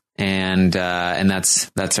pass, and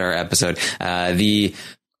that's our episode. The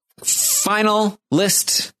final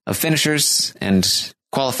list of finishers and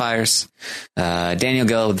qualifiers. Daniel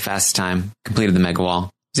Gill with the fastest time completed the mega wall.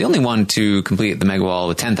 He's the only one to complete the mega wall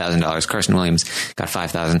with $10,000. Carson Williams got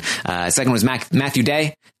 $5,000. Second was Matthew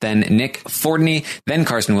Day, then Nick Fordney, then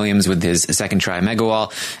Carson Williams with his second try mega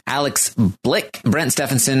wall. Alex Blick, Brent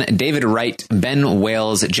Stephenson, David Wright, Ben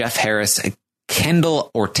Wales, Jeff Harris, Kendall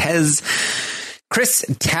Ortez, Chris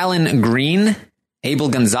Talon Green, Abel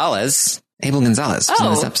Gonzalez in this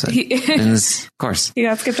episode. Of course. He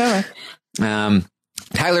got skipped over.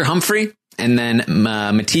 Tyler Humphrey, and then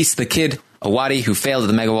Matisse the Kid Awadi, who failed at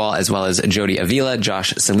the mega wall, as well as Jody Avila,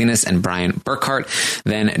 Josh Salinas, and Brian Burkhart.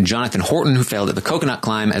 Then Jonathan Horton, who failed at the coconut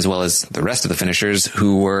climb, as well as the rest of the finishers,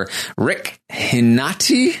 who were Rick Hinant,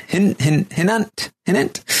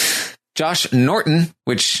 Josh Norton,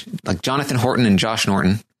 which like Jonathan Horton and Josh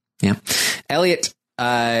Norton. Yeah. Elliot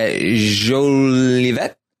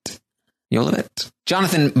Jolivet,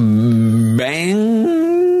 Jonathan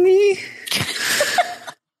Bangy,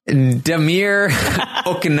 Damir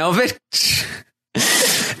Okanovich,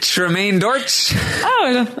 Tremaine Dortch.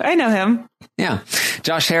 Oh, I know him. Yeah.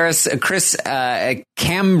 Josh Harris, Chris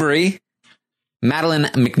Cambry, Madeline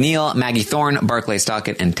McNeil, Maggie Thorne, Barclay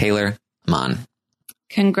Stockett, and Taylor Mon.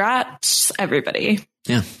 Congrats, everybody.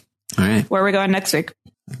 Yeah. All right. Where are we going next week?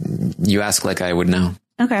 You ask like I would know.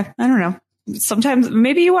 Okay. I don't know. Sometimes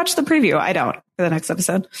maybe you watch the preview. I don't for the next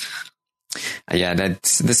episode. Yeah,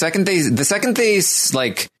 that's the second they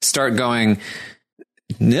like start going,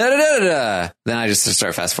 then I just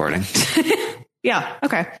start fast forwarding. Yeah.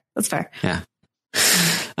 Okay. That's fair. Yeah.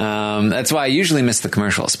 That's why I usually miss the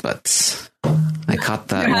commercials, but I caught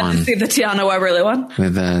that you had one. To see the Tiana Weberly one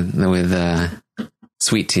with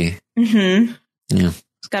Sweet Tea. Mm-hmm. Yeah.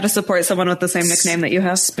 Got to support someone with the same nickname that you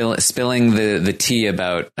have. Spilling the tea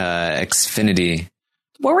about Xfinity.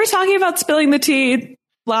 Were we talking about spilling the tea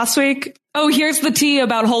last week? Oh, here's the tea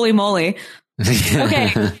about Holy Moly.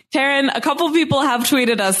 Okay, Taryn, a couple of people have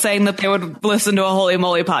tweeted us saying that they would listen to a Holy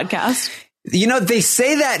Moly podcast. You know, they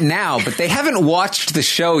say that now, but they haven't watched the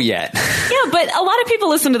show yet. Yeah, but a lot of people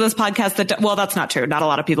listen to this podcast well, that's not true. Not a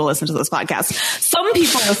lot of people listen to this podcast. Some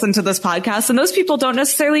people listen to this podcast, and those people don't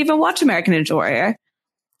necessarily even watch American Ninja Warrior.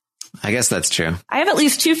 I guess that's true. I have at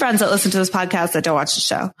least 2 friends that listen to this podcast that don't watch the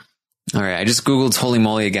show. All right. I just Googled Holy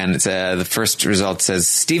Moly again. It's the first result says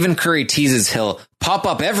Stephen Curry teases he'll pop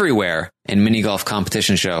up everywhere in mini golf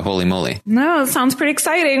competition show. Holy moly. No, it sounds pretty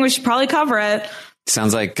exciting. We should probably cover it.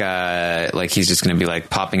 Sounds like he's just going to be like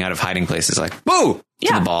popping out of hiding places, like boo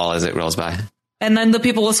to the ball as it rolls by. And then the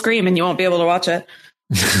people will scream and you won't be able to watch it.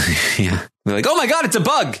 Yeah. We're like, oh my God, it's a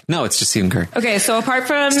bug. No, it's just Stephen Curry. Okay. So apart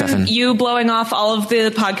from you blowing off all of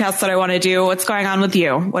the podcasts that I want to do, what's going on with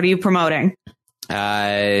you? What are you promoting?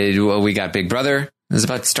 Well, we got Big Brother is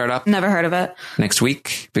about to start up. Never heard of it. Next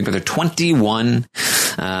week, Big Brother 21.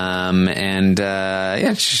 Check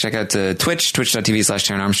out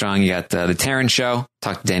twitch.tv/Taran Armstrong. You got the Taran Show.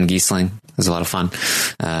 Talk to Dan Giesling. It was a lot of fun.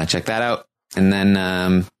 Check that out. And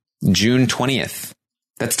then June 20th.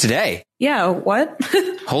 That's today. Yeah. What?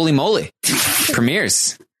 Holy moly.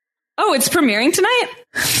 Premieres. Oh, it's premiering tonight?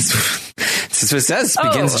 This is what it says.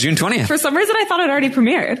 Begins June 20th. For some reason, I thought it already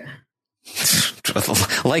premiered.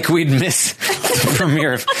 Like we'd miss the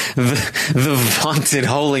premiere of the vaunted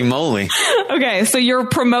Holy Moly. Okay, so you're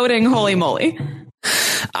promoting Holy Moly.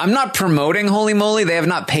 I'm not promoting Holy Moly. They have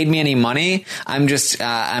not paid me any money. I'm just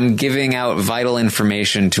I'm giving out vital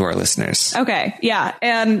information to our listeners. Okay, yeah,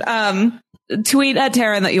 and tweet at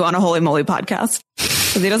Taran that you want a Holy Moly podcast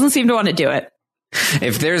because he doesn't seem to want to do it.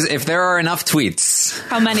 If there are enough tweets,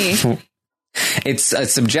 how many? It's a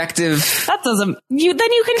subjective. That doesn't. Then you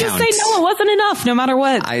can just say no. It wasn't enough, no matter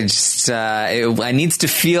what. I just it needs to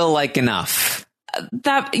feel like enough.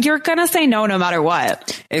 That you're gonna say no matter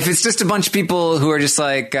what. If it's just a bunch of people who are just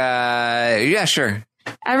like, yeah, sure.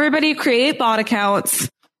 Everybody create bot accounts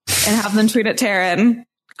and have them tweet at Taran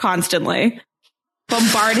constantly.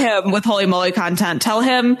 Bombard him with Holy Moly content. Tell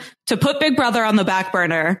him to put Big Brother on the back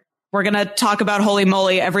burner. We're gonna talk about Holy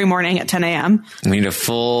Moly every morning at 10 a.m. We need a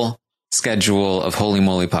full schedule of Holy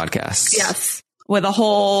Moly podcasts. Yes, with a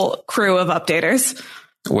whole crew of updaters.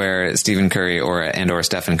 Where Stephen Curry or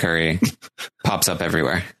Stephen Curry pops up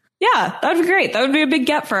everywhere. Yeah, that would be great. That would be a big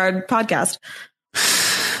get for our podcast.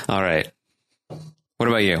 All right. What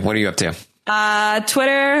about you? What are you up to?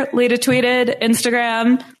 Twitter, Lita tweeted,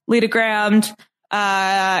 Instagram, Lita grammed,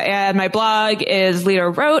 and my blog is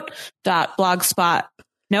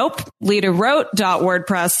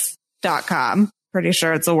litawrote.wordpress.com. Pretty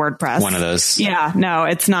sure it's a WordPress. One of those. Yeah, no,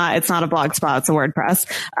 it's not. It's not a blog spot. It's a WordPress.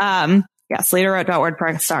 Yes,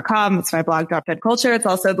 litawrote.wordpress.com. It's my blog, Drop Dead Culture. It's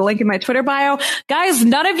also the link in my Twitter bio. Guys,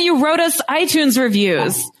 none of you wrote us iTunes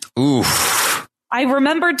reviews. Oof. I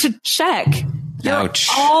remembered to check. You're Ouch.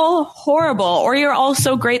 all horrible, or you're all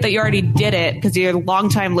so great that you already did it because you're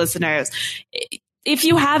longtime listeners. If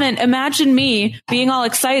you haven't, imagine me being all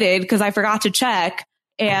excited because I forgot to check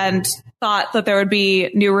and thought that there would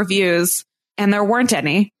be new reviews, and there weren't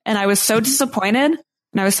any. And I was so disappointed,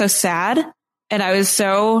 and I was so sad, and I was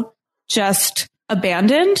so just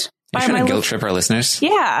abandoned. You're trying to guilt trip our listeners?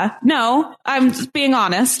 Yeah. No, I'm just being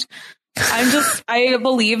honest. I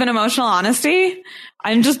believe in emotional honesty.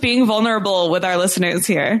 I'm just being vulnerable with our listeners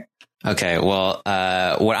here. Okay. Well,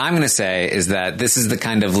 what I'm going to say is that this is the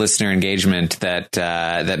kind of listener engagement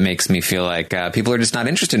that makes me feel like people are just not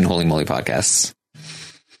interested in Holy Moly podcasts.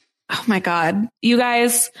 Oh my God. You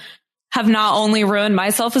guys have not only ruined my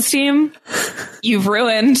self-esteem, you've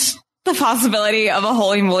ruined the possibility of a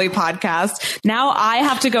Holy Moly podcast. Now I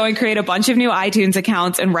have to go and create a bunch of new iTunes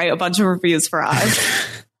accounts and write a bunch of reviews for us.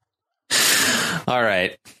 All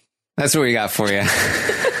right. That's what we got for you.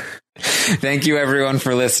 Thank you, everyone,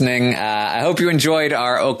 for listening. I hope you enjoyed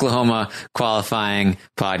our Oklahoma qualifying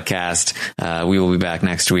podcast. We will be back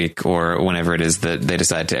next week or whenever it is that they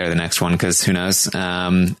decide to air the next one, because who knows?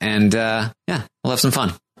 Yeah, we'll have some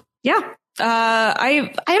fun. Yeah.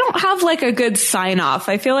 I don't have like a good sign off.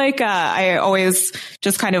 I feel like I always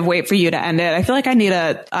just kind of wait for you to end it. I feel like I need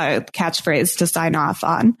a catchphrase to sign off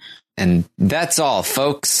on. And that's all,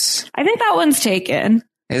 folks. I think that one's taken.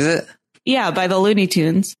 Is it? Yeah, by the Looney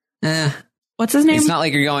Tunes. What's his name? It's not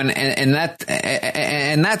like you're going,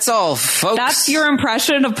 and that's all, folks. That's your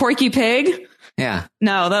impression of Porky Pig? Yeah.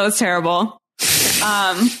 No, that was terrible.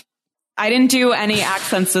 I didn't do any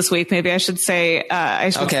accents this week. Maybe I should say,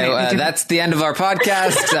 okay, that's the end of our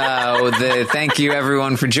podcast. Thank you,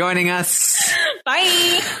 everyone, for joining us.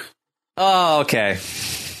 Bye. Oh, okay.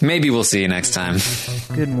 Maybe we'll see you next time.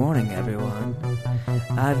 Good morning, everyone.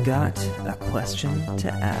 I've got a question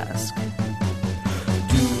to ask.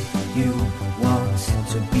 Do you want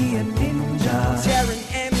to be a ninja?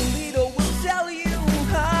 Taran and Lita will tell you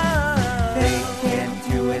how. They can't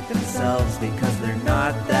do it themselves because they're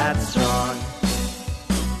not that strong.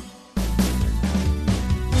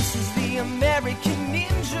 This is the American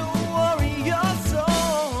Ninja Warrior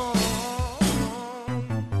song.